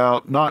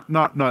about not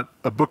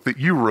a book that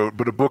you wrote,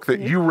 but a book that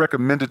you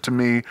recommended to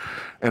me,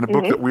 and a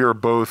book that we are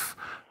both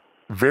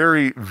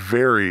very,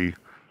 very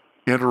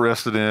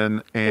interested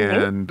in.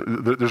 And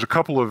there's a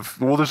couple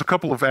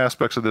of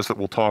aspects of this that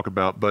we'll talk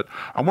about, but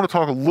I want to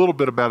talk a little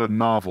bit about a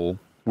novel,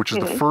 which is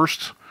the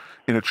first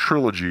in a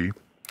trilogy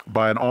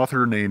by an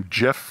author named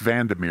Jeff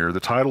Vandermeer. The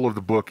title of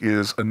the book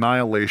is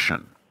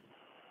Annihilation,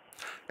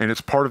 and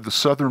it's part of the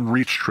Southern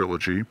Reach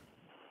trilogy.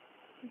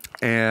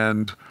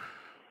 And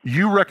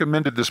you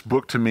recommended this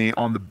book to me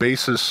on the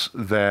basis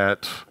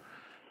that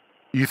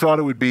you thought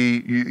it would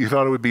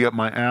be up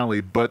my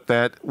alley, but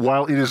that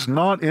while it is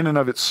not in and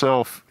of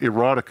itself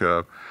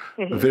erotica,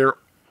 there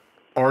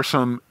are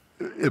some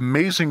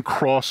amazing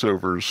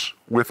crossovers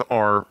with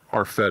our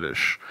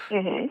fetish.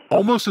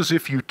 Almost as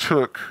if you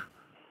took,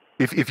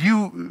 if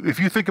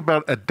you think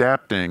about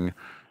adapting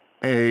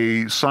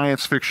a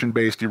science fiction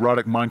based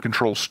erotic mind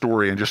control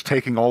story and just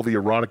taking all the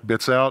erotic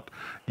bits out,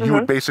 you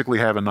would basically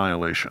have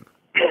Annihilation.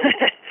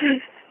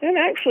 And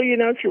actually,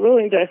 if you're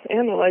willing to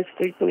analyze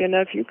deeply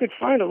enough, you could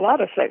find a lot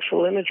of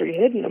sexual imagery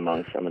hidden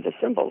among some of the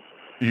symbols.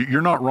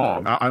 You're not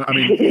wrong. I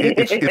mean,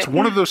 it's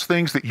one of those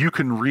things that you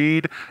can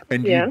read,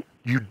 and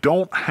you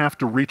don't have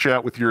to reach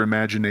out with your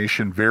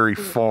imagination very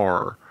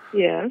far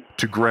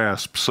to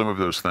grasp some of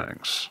those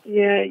things.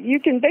 Yeah, you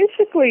can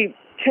basically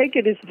take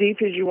it as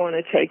deep as you want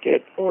to take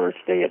it, or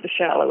stay at the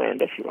shallow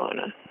end if you want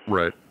to.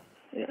 Right.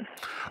 Yeah.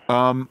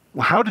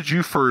 How did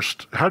you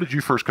first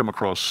come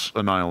across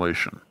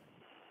Annihilation?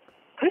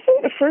 I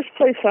think the first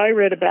place I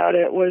read about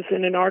it was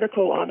in an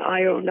article on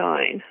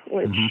IO9,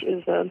 which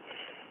is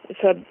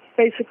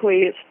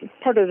basically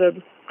part of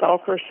the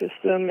Gawker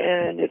system,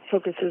 and it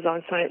focuses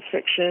on science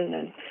fiction.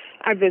 And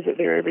I visit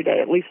there every day,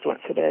 at least once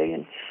a day.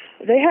 And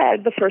they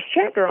had the first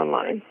chapter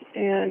online.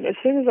 And as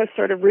soon as I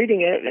started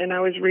reading it, and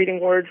I was reading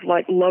words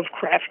like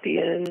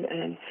Lovecraftian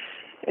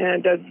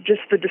and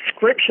just the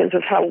descriptions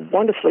of how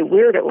wonderfully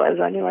weird it was,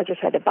 I knew I just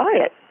had to buy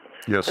it.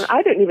 Yes. And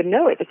I didn't even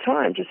know at the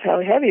time just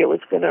how heavy it was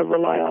going to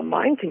rely on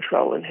mind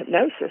control and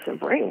hypnosis and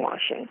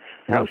brainwashing.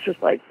 That was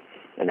just like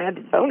an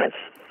added bonus.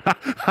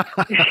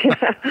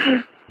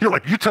 You're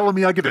like, you telling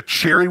me I get a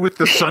cherry with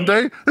this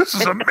sundae? This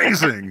is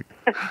amazing.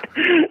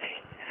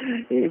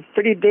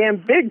 Pretty damn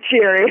big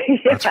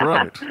cherry. That's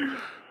right.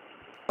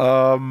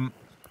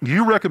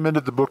 You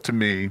recommended the book to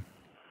me,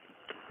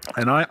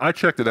 and I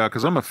checked it out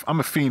because I'm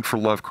a fiend for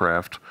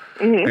Lovecraft.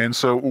 And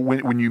so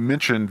when you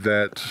mentioned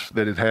that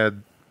it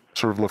had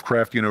sort of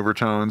Lovecraftian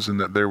overtones and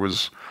that there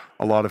was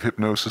a lot of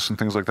hypnosis and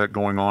things like that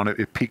going on,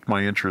 it piqued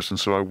my interest, and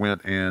so I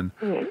went and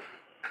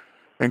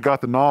got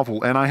the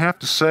novel. And I have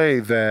to say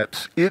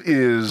that it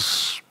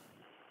is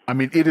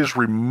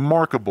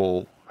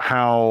remarkable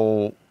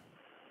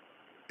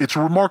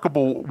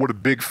what a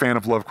big fan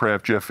of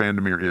Lovecraft Jeff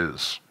Vandermeer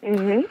is.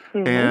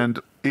 And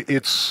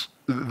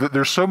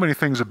there's so many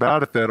things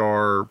about it that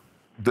are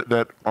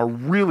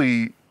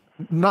really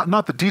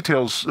not the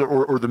details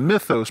or the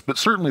mythos, but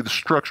certainly the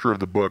structure of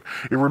the book.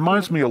 It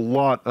reminds me a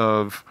lot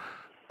of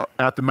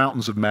At the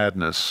Mountains of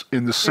Madness,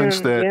 in the sense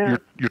that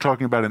you're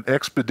talking about an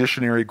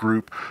expeditionary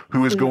group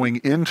who is going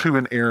into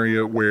an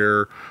area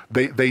where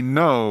they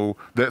know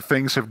that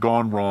things have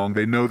gone wrong.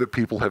 They know that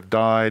people have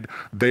died.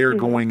 They are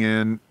going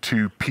in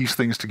to piece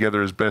things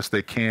together as best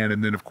they can.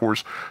 And then, of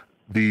course,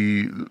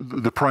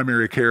 the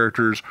primary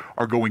characters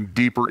are going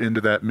deeper into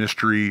that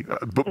mystery,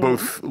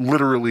 both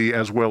literally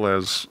as well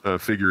as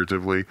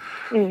figuratively.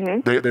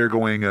 They're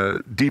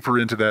going deeper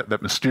into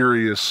that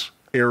mysterious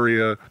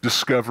area,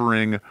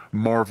 discovering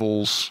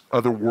marvels,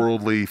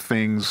 otherworldly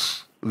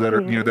things that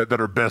are that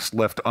are best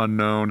left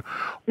unknown.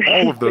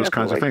 All of those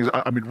kinds of things.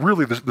 I mean,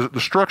 really, the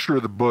structure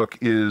of the book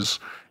is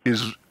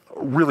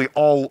really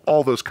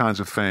all those kinds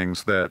of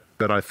things that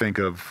I think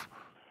of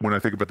when I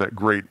think about that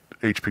great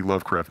H.P.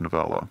 Lovecraft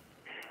novella.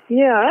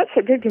 Yeah, that's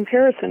a good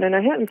comparison, and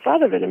I hadn't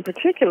thought of it in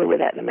particular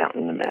with At the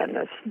Mountain of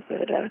Madness,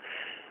 but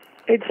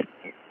it's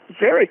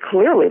very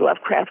clearly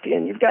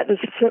Lovecraftian. You've got this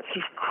sense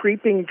of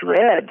creeping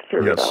dread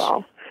through it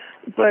all.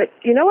 But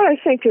you know what I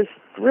think is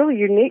really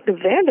unique to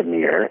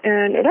Vandermeer,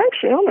 and it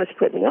actually almost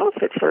put me off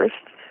at first,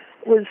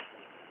 was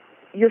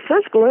your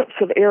first glimpse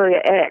of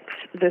Area X,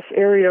 this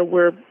area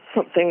where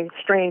something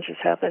strange has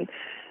happened.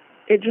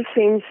 It just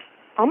seems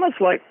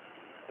almost like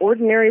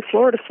ordinary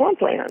Florida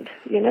swampland.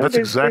 That's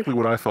exactly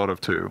what I thought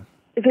of too.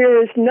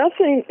 There is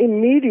nothing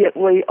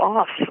immediately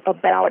off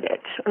about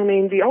it. I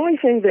mean, the only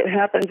thing that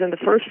happens in the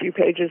first few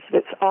pages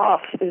that's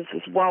off is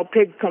this wild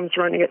pig comes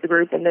running at the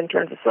group and then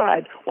turns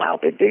aside. Wow,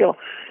 big deal.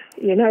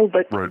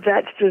 But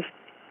that's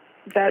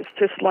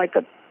just like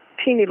a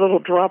teeny little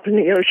drop in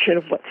the ocean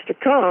of what's to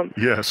come.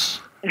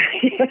 Yes.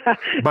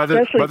 By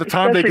the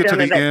time they get to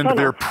the end,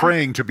 they're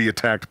praying to be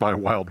attacked by a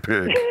wild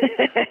pig.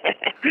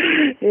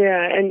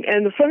 Yeah,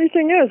 and the funny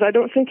thing is, I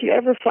don't think you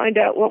ever find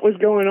out what was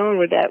going on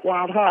with that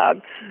wild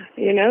hog,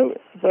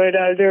 But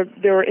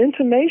there were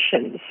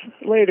intimations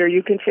later.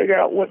 You can figure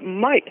out what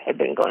might have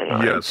been going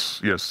on.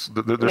 Yes. There's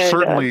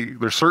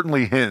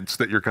certainly hints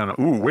that you're kind of,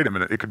 ooh, wait a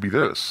minute, it could be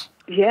this.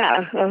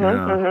 Yeah.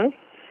 Yeah.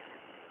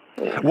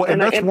 Well, and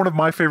that's one of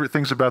my favorite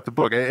things about the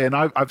book, and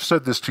I've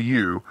said this to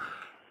you,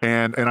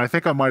 and I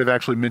think I might have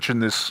actually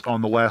mentioned this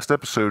on the last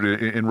episode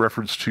in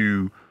reference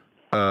to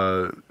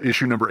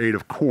issue number 8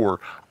 of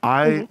Core.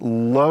 I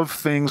love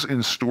things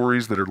in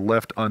stories that are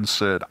left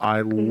unsaid.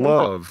 I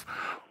love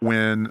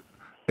when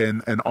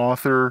an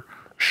author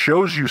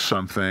shows you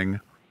something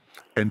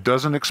and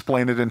doesn't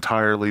explain it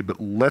entirely, but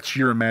lets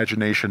your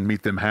imagination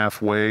meet them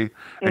halfway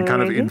and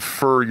kind of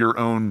infer your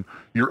own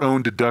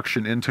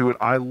deduction into it.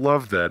 I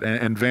love that,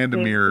 and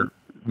Vandermeer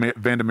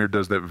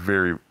does that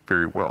very,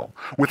 very well,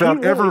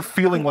 without ever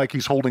feeling like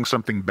he's holding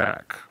something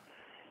back.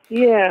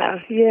 Yeah.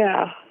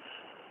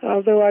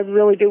 Although I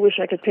really do wish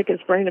I could pick his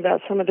brain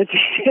about some of the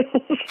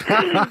details.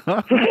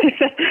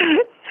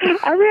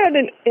 I read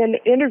an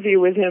interview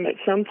with him at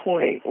some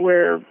point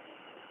where,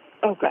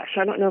 oh gosh,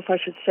 I don't know if I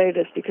should say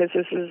this because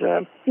this is,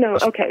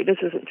 this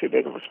isn't too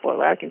big of a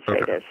spoiler. I can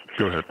say this.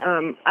 Go ahead.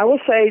 I will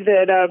say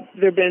that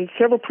there have been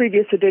several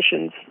previous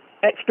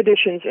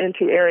expeditions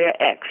into Area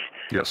X.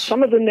 Yes.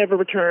 Some of them never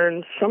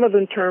returned, some of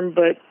them returned,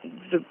 but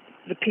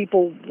the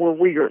people were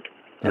weird.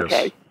 Yes,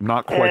 okay.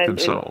 Not quite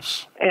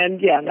themselves.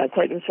 Not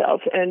quite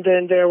themselves. And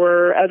then there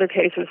were other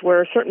cases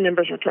where certain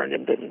members returned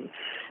and didn't.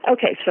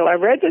 Okay, so I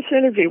read this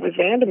interview with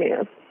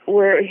Vandermeer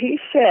where he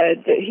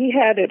said that he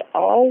had it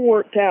all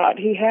worked out.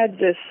 He had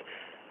this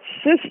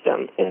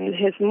system in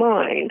his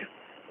mind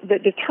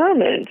that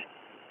determined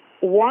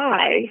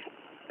why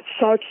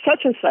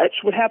such and such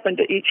would happen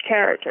to each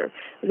character.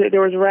 That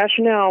there was a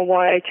rationale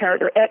why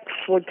character X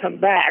would come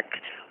back,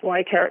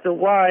 why character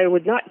Y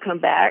would not come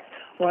back,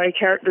 why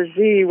character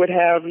Z would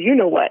have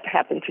what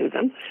happen to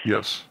them.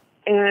 Yes.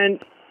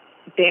 And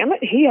damn it,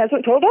 he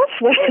hasn't told us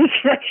what his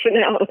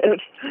rationale is.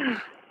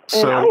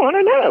 And I want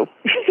to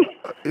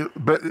know.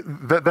 But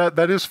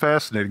that is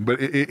fascinating.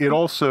 But it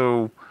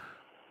also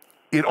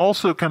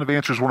kind of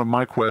answers one of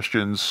my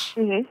questions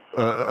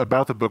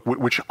about the book,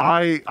 which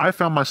I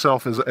found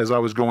myself as I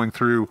was going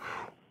through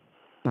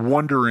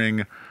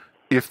wondering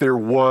if there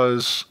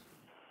was.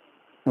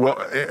 Well,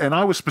 and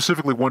I was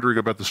specifically wondering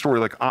about the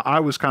story. Like I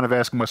was kind of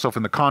asking myself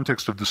in the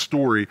context of the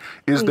story,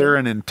 is there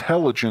an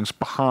intelligence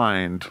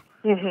behind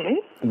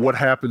what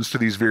happens to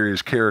these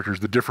various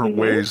characters, the different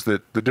ways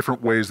that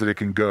it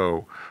can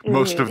go,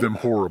 most of them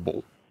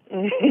horrible?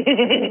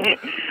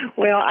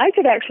 Well, I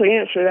could actually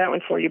answer that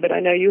one for you, but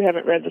I know you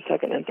haven't read the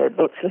second and third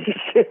books in the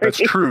series. That's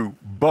true,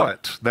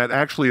 but that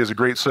actually is a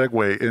great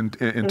segue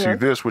into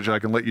this, which I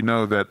can let you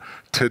know that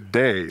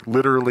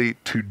literally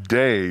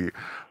today,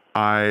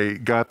 I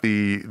got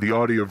the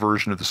audio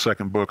version of the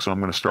second book, so I'm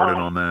going to start in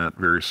on that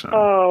very soon.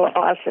 Oh,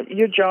 awesome.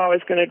 Your jaw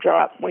is going to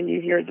drop when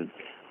you hear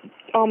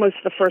almost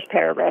the first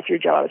paragraph. Your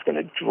jaw is going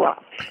to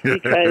drop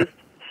because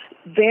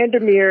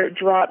Vandermeer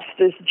drops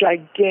this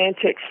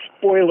gigantic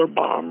spoiler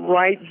bomb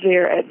right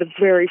there at the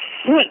very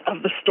front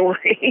of the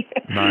story.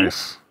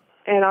 Nice.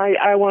 And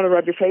I want to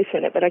rub your face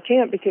in it, but I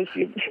can't because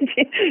you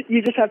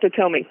just have to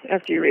tell me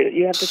after you read it.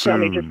 You have to tell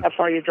me just how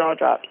far your jaw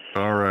dropped.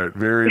 All right,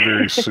 very,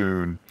 very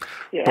soon.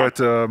 Yeah.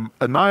 But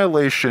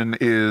Annihilation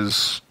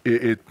is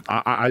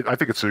I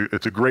think it's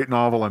a great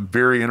novel. I'm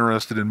very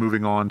interested in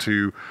moving on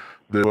to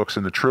the books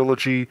in the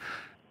trilogy,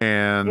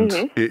 and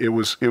it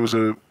was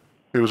a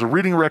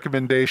reading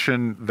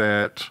recommendation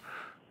that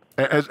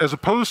as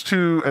opposed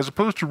to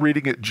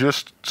reading it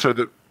just so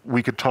that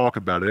we could talk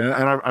about it, and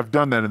I've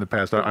done that in the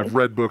past. I've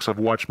read books, I've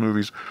watched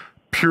movies,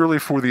 purely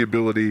for the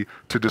ability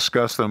to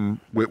discuss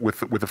them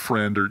with a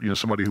friend or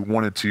somebody who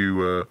wanted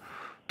to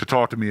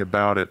talk to me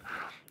about it.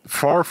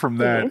 Far from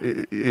that,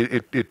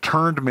 it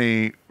turned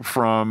me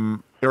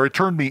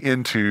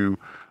into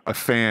a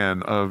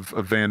fan of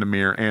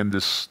Vandermeer and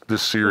this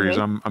series.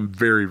 I'm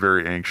very,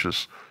 very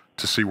anxious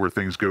to see where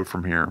things go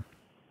from here.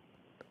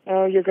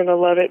 Oh, you're going to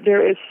love it.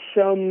 There is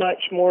so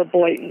much more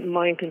blatant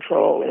mind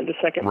control in the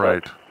second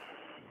book.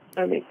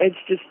 I mean, it's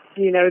just,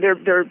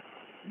 there are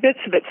bits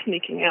of it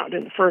sneaking out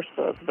in the first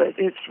book, but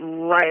it's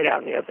right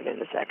out in the open in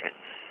the second.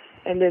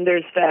 And then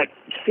there's that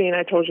scene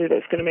I told you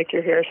that's going to make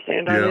your hair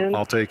stand on end. Yeah,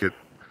 I'll take it.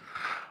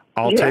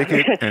 I'll take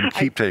it and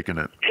keep taking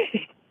it.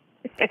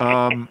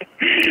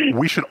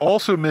 We should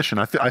also mention,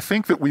 I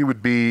think we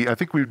would be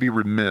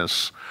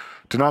remiss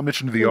to not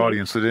mention to the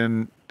audience that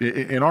in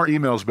our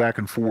emails back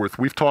and forth,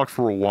 we've talked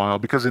for a while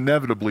because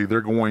inevitably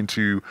they're going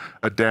to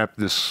adapt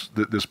this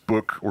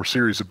book or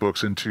series of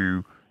books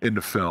into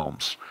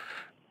films.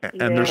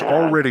 And there's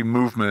already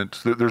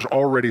movement, there's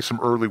already some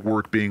early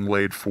work being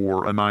laid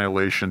for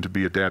Annihilation to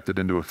be adapted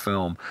into a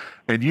film.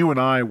 And you and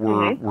I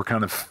were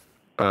kind of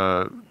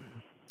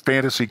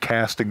fantasy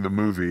casting the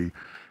movie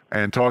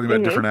and talking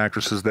about different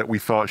actresses that we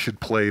thought should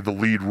play the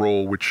lead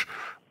role, which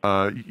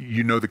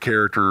the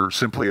character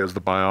simply as the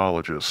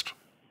biologist.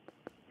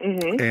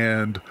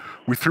 And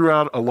we threw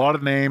out a lot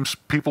of names,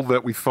 people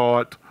that we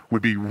thought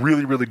would be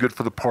really, really good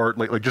for the part,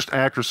 like just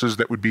actresses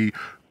that would be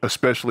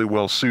especially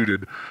well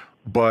suited.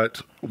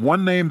 But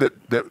one name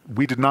that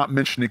we did not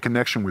mention in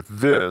connection with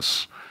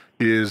this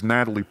is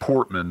Natalie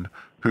Portman,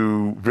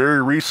 who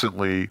very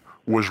recently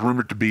was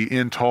rumored to be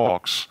in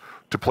talks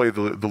to play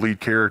the lead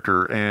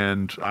character,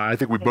 and I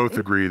think we both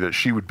agree that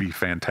she would be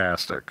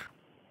fantastic.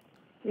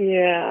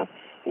 Yeah.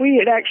 We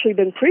had actually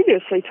been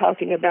previously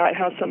talking about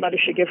how somebody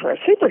should give her a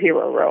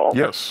superhero role.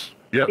 Yes.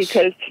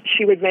 Because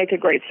she would make a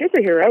great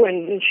superhero,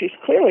 and she's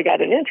clearly got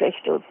an interest,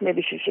 or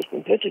maybe she's just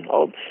been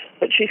pigeonholed,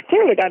 but she's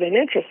clearly got an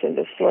interest in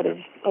this sort of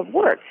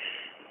work.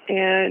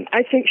 And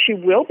I think she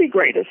will be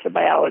great as the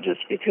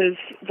biologist, because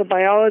the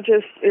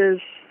biologist is,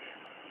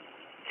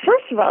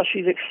 first of all,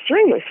 she's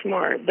extremely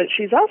smart, but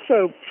she's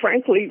also,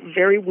 frankly,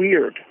 very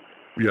weird.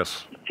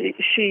 Yes.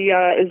 She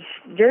is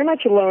very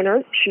much a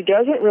loner. She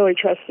doesn't really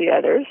trust the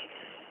others.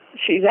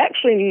 She's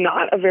actually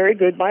not a very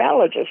good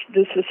biologist.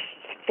 This is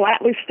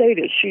flatly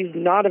stated. She's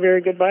not a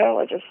very good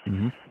biologist.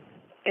 Mm-hmm.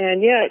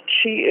 And yet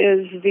she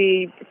is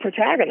the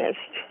protagonist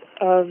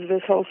of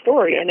this whole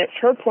story, and it's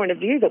her point of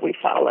view that we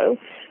follow.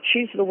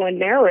 She's the one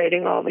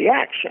narrating all the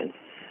action.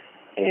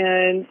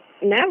 And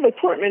Natalie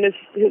Portman is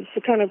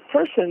the kind of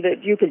person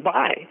that you could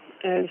buy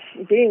as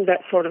being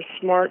that sort of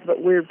smart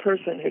but weird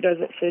person who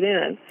doesn't fit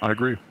in. I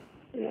agree.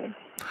 Yeah.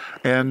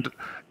 And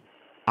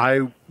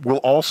I will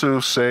also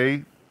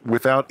say,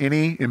 without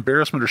any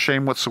embarrassment or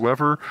shame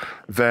whatsoever,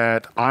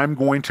 that I'm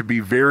going to be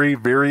very,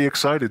 very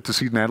excited to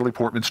see Natalie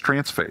Portman's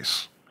trans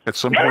face at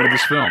some point in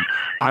this film.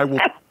 I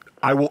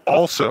will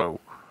also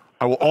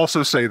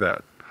say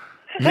that.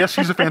 Yes,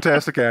 she's a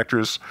fantastic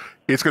actress.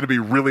 It's going to be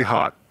really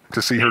hot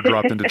to see her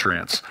dropped into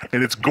trance,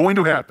 and it's going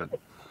to happen.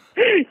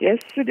 Yes,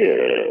 it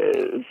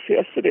is.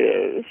 Yes, it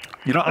is.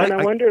 You know,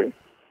 I wonder.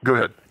 Go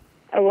ahead.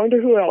 I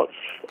wonder who else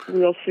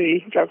we'll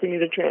see dropping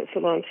into trance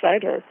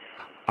alongside her.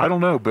 I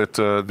don't know, but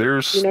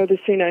there's. You know the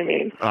scene I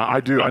mean.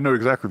 I do. I know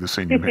exactly the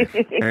scene you mean,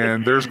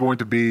 and there's going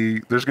to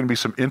be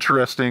some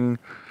interesting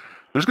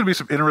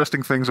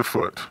things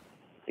afoot.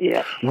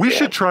 Yes. We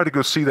should try to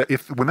go see that.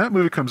 When that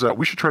movie comes out,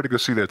 we should try to go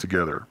see that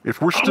together.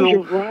 If we're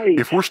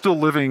still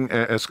living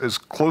as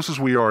close as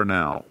we are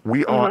now,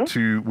 we ought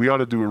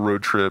to do a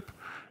road trip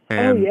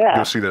and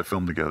go see that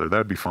film together.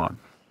 That'd be fun.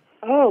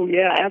 Oh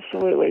yeah,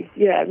 absolutely.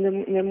 Yeah, and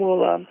then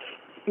we'll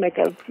make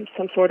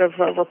some sort of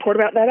report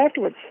about that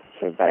afterwards.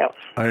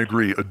 I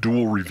agree. A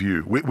dual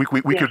review. We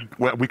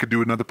could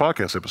do another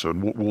podcast episode.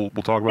 And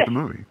we'll talk about the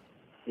movie.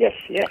 Yes.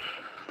 Yes.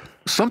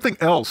 Something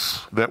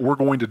else that we're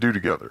going to do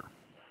together.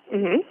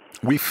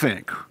 Mm-hmm. We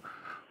think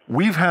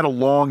we've had a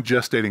long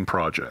gestating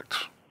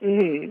project.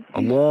 Mm-hmm.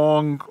 A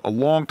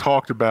long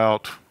talked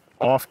about,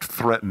 oft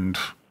threatened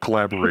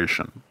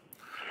collaboration,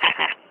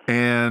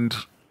 and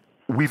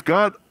we've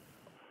got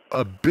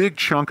a big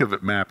chunk of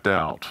it mapped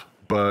out,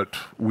 but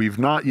we've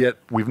not yet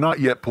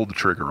pulled the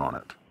trigger on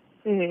it.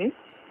 Mm-hmm.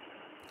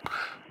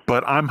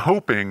 But I'm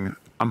hoping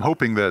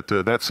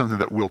that that's something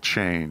that will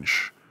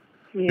change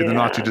in the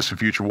not too distant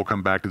future. We'll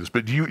come back to this.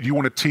 But do you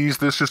want to tease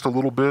this just a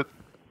little bit?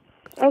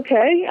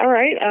 Okay. All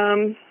right.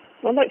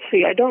 Well, let's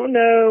see. I don't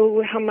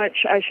know how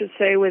much I should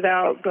say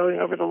without going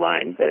over the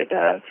line, but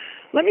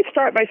let me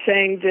start by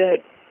saying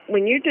that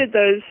when you did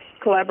those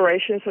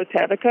collaborations with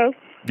Tabitha,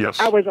 yes,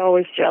 I was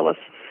always jealous.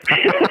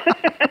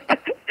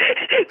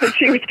 That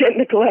she was getting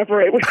to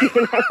collaborate with you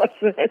and I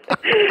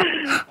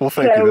wasn't. Well,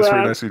 thank you. That's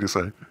very nice of you to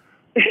say.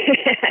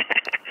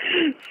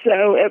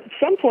 So at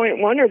some point,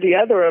 one or the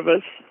other of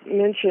us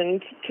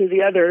mentioned to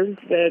the other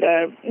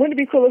that wouldn't it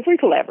be cool if we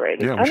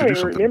collaborated? Yeah, I don't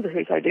even remember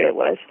whose idea it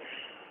was.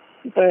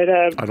 But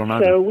I don't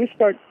either. So we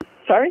start.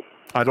 Sorry?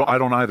 I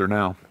don't either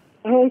now.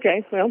 Oh,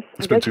 okay. Well,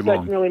 I guess it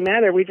doesn't really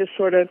matter. We just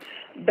sort of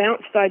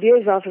bounced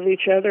ideas off of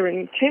each other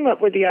and came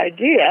up with the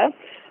idea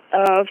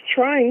of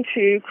trying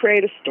to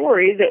create a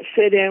story that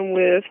fit in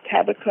with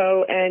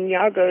Tabitha and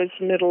Yago's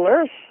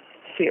Middle-earth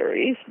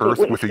series. Earth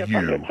with a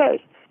U.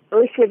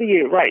 Earth with a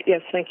U, right.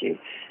 Yes, thank you.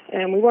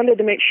 And we wanted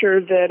to make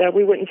sure that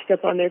we wouldn't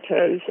step on their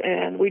toes,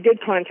 and we did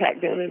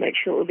contact them and make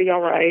sure it would be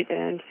all right,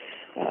 and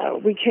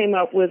we came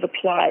up with a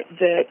plot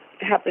that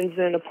happens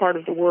in a part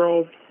of the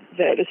world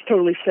that is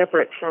totally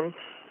separate from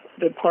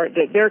the part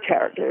that their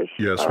characters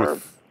are.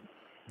 With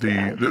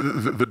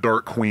the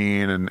Dark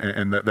Queen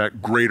and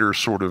that greater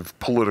sort of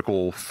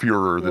political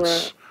furor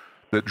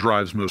that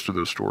drives most of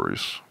those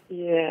stories.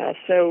 Yeah,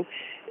 so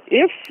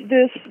if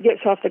this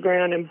gets off the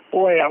ground, and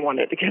boy, I want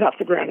it to get off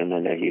the ground, and I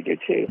know you do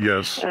too.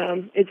 Yes.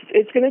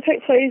 It's going to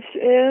take place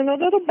in a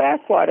little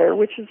backwater,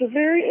 which is a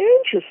very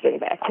interesting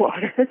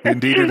backwater.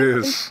 Indeed it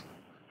is.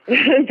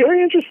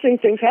 Very interesting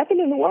things happen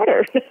in the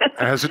water.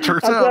 As it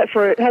turns out.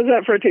 How's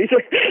that for a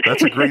teaser?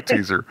 That's a great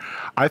teaser.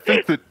 I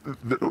think that,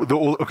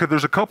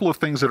 there's a couple of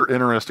things that are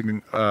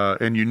interesting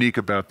and unique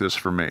about this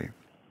for me.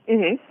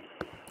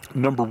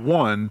 Mm-hmm. Number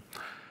one,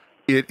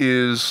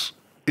 it's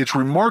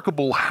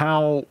remarkable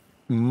how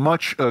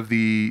much of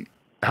the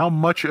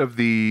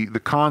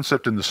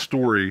concept in the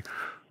story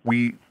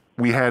we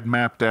had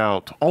mapped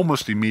out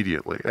almost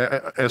immediately.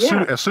 As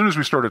soon as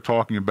we started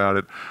talking about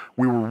it,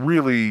 we were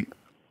really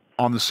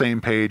on the same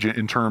page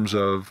in terms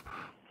of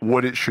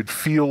what it should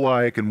feel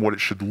like and what it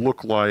should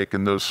look like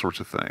and those sorts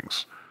of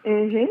things.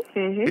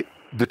 The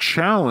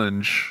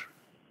challenge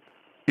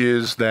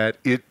is that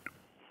the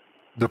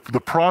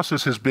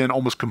process has been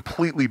almost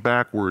completely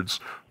backwards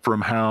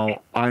from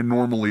how I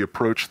normally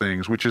approach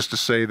things, which is to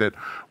say that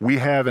we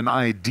have an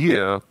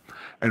idea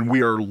and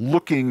we are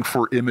looking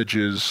for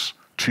images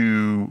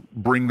to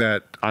bring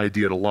that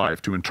idea to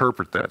life, to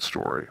interpret that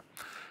story.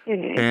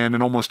 And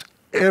in almost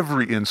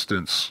every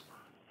instance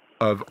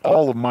of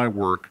all of my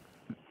work,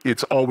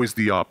 it's always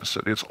the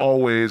opposite. It's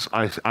always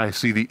I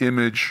see the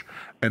image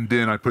and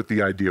then I put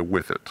the idea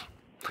with it.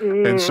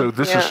 And so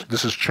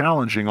this is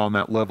challenging on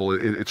that level.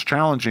 It's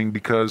challenging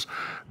because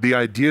the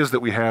ideas that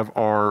we have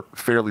are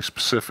fairly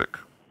specific.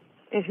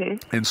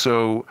 And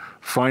so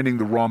finding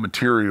the raw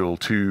material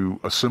to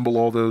assemble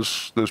all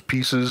those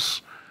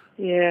pieces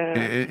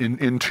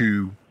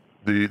into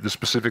the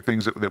specific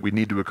things that we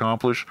need to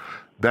accomplish,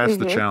 that's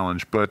the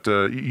challenge. But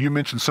you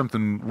mentioned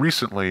something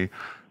recently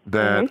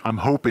that I'm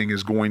hoping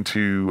is going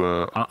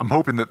to, I'm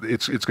hoping that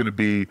it's going to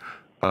be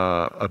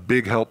a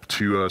big help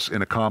to us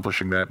in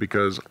accomplishing that,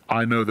 because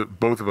I know that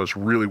both of us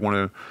really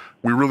want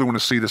to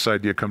see this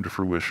idea come to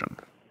fruition.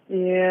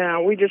 Yeah,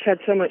 we just had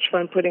so much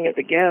fun putting it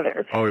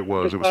together. Oh, it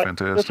was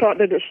fantastic. The thought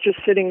that it's just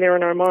sitting there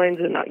in our minds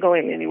and not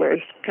going anywhere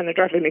is kind of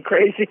driving me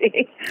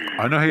crazy.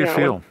 I know how you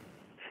feel.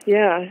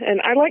 Yeah, and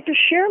I like to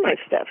share my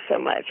stuff so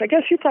much. I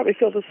guess you probably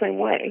feel the same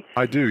way.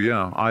 I do,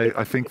 yeah.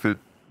 I think that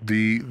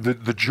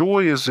the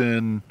joy is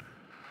in,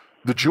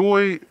 the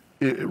joy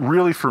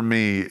really for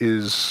me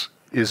is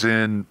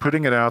in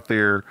putting it out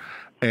there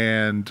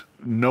and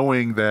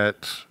knowing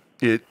that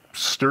it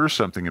stirs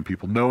something in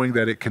people, knowing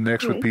that it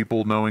connects with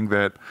people, knowing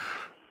that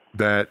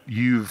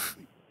you've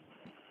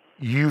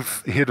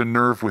hit a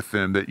nerve with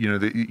them, that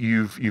that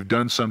you've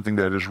done something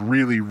that is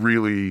really,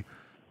 really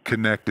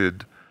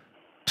connected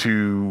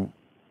to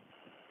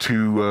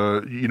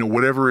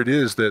whatever it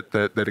is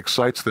that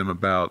excites them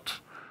about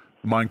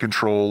mind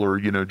control or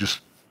just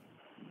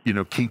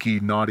kinky,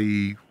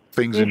 naughty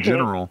things in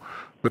general.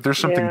 But there's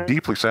something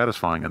deeply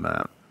satisfying in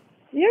that.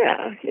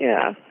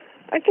 Yeah.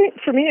 I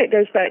think for me it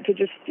goes back to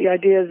just the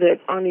idea that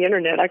on the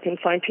internet I can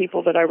find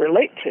people that I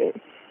relate to.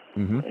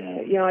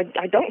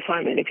 I don't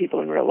find many people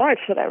in real life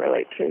that I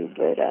relate to,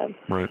 but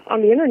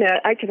on the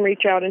internet I can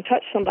reach out and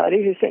touch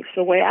somebody who thinks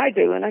the way I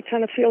do, and I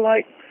kind of feel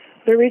like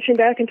they're reaching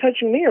back and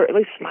touching me, or at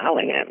least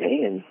smiling at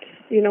me. And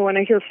when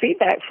I hear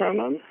feedback from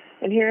them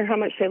and hear how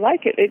much they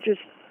like it,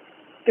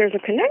 there's a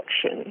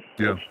connection.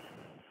 Yeah,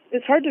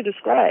 it's hard to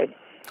describe,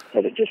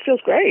 but it just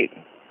feels great.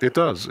 It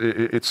does.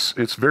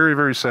 It's very,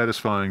 very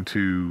satisfying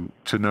to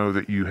know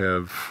that you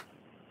have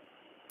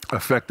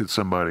affected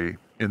somebody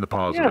in the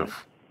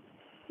positive.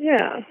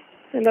 Yeah.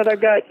 And that I've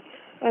got,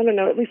 I don't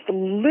know, at least a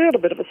little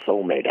bit of a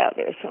soulmate out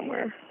there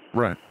somewhere.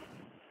 Right.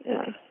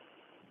 Yeah.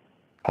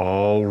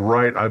 All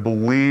right. I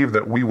believe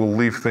that we will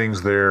leave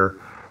things there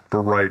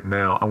for right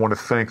now. I want to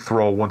thank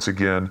Thrall once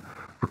again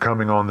for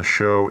coming on the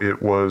show.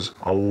 It was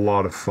a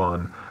lot of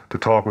fun to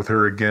talk with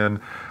her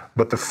again.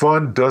 But the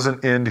fun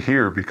doesn't end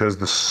here, because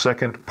the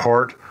second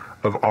part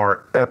of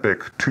our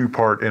epic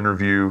 2-part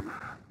interview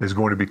is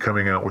going to be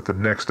coming out with the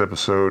next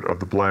episode of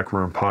the Black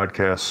Room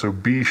podcast. So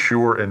be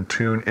sure and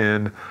tune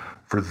in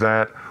for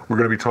that. We're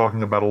going to be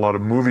talking about a lot of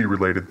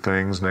movie-related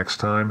things next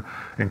time,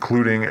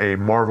 including a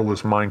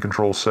marvelous mind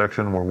control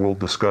section where we'll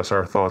discuss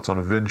our thoughts on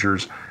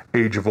Avengers: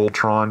 Age of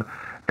Ultron,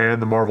 and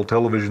the Marvel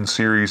television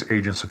series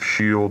Agents of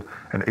S.H.I.E.L.D.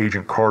 and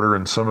Agent Carter,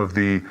 and some of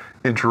the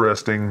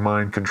interesting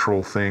mind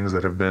control things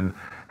that have been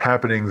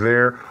happening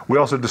there. We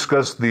also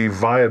discussed the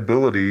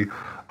viability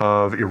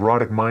of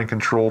erotic mind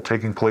control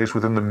taking place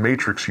within the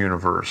Matrix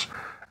universe,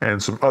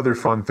 and some other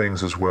fun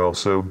things as well.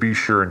 So be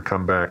sure and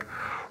come back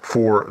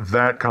for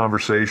that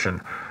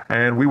conversation.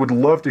 And we would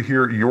love to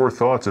hear your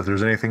thoughts. If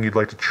there's anything you'd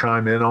like to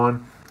chime in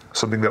on,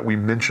 something that we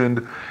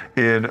mentioned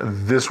in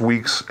this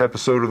week's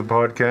episode of the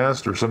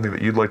podcast, or something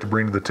that you'd like to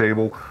bring to the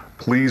table,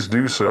 please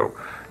do so.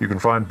 You can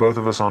find both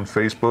of us on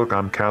Facebook.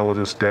 I'm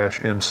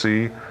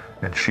Callidus-MC,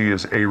 and she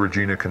is A.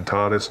 Regina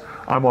Cantatis.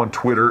 I'm on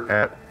Twitter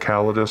at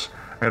Callidus.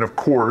 And of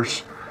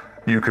course,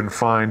 you can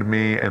find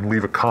me and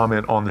leave a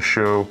comment on the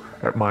show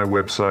at my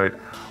website,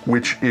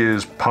 which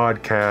is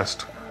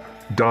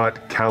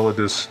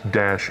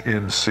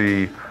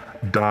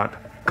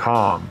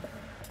podcast.callidus-mc.com.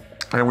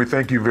 And we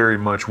thank you very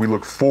much. We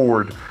look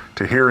forward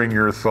to hearing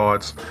your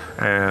thoughts,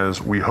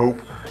 as we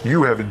hope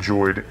you have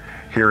enjoyed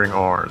hearing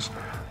ours.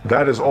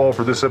 That is all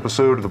for this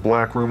episode of The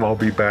Black Room. I'll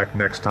be back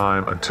next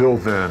time. Until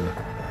then,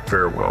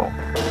 farewell.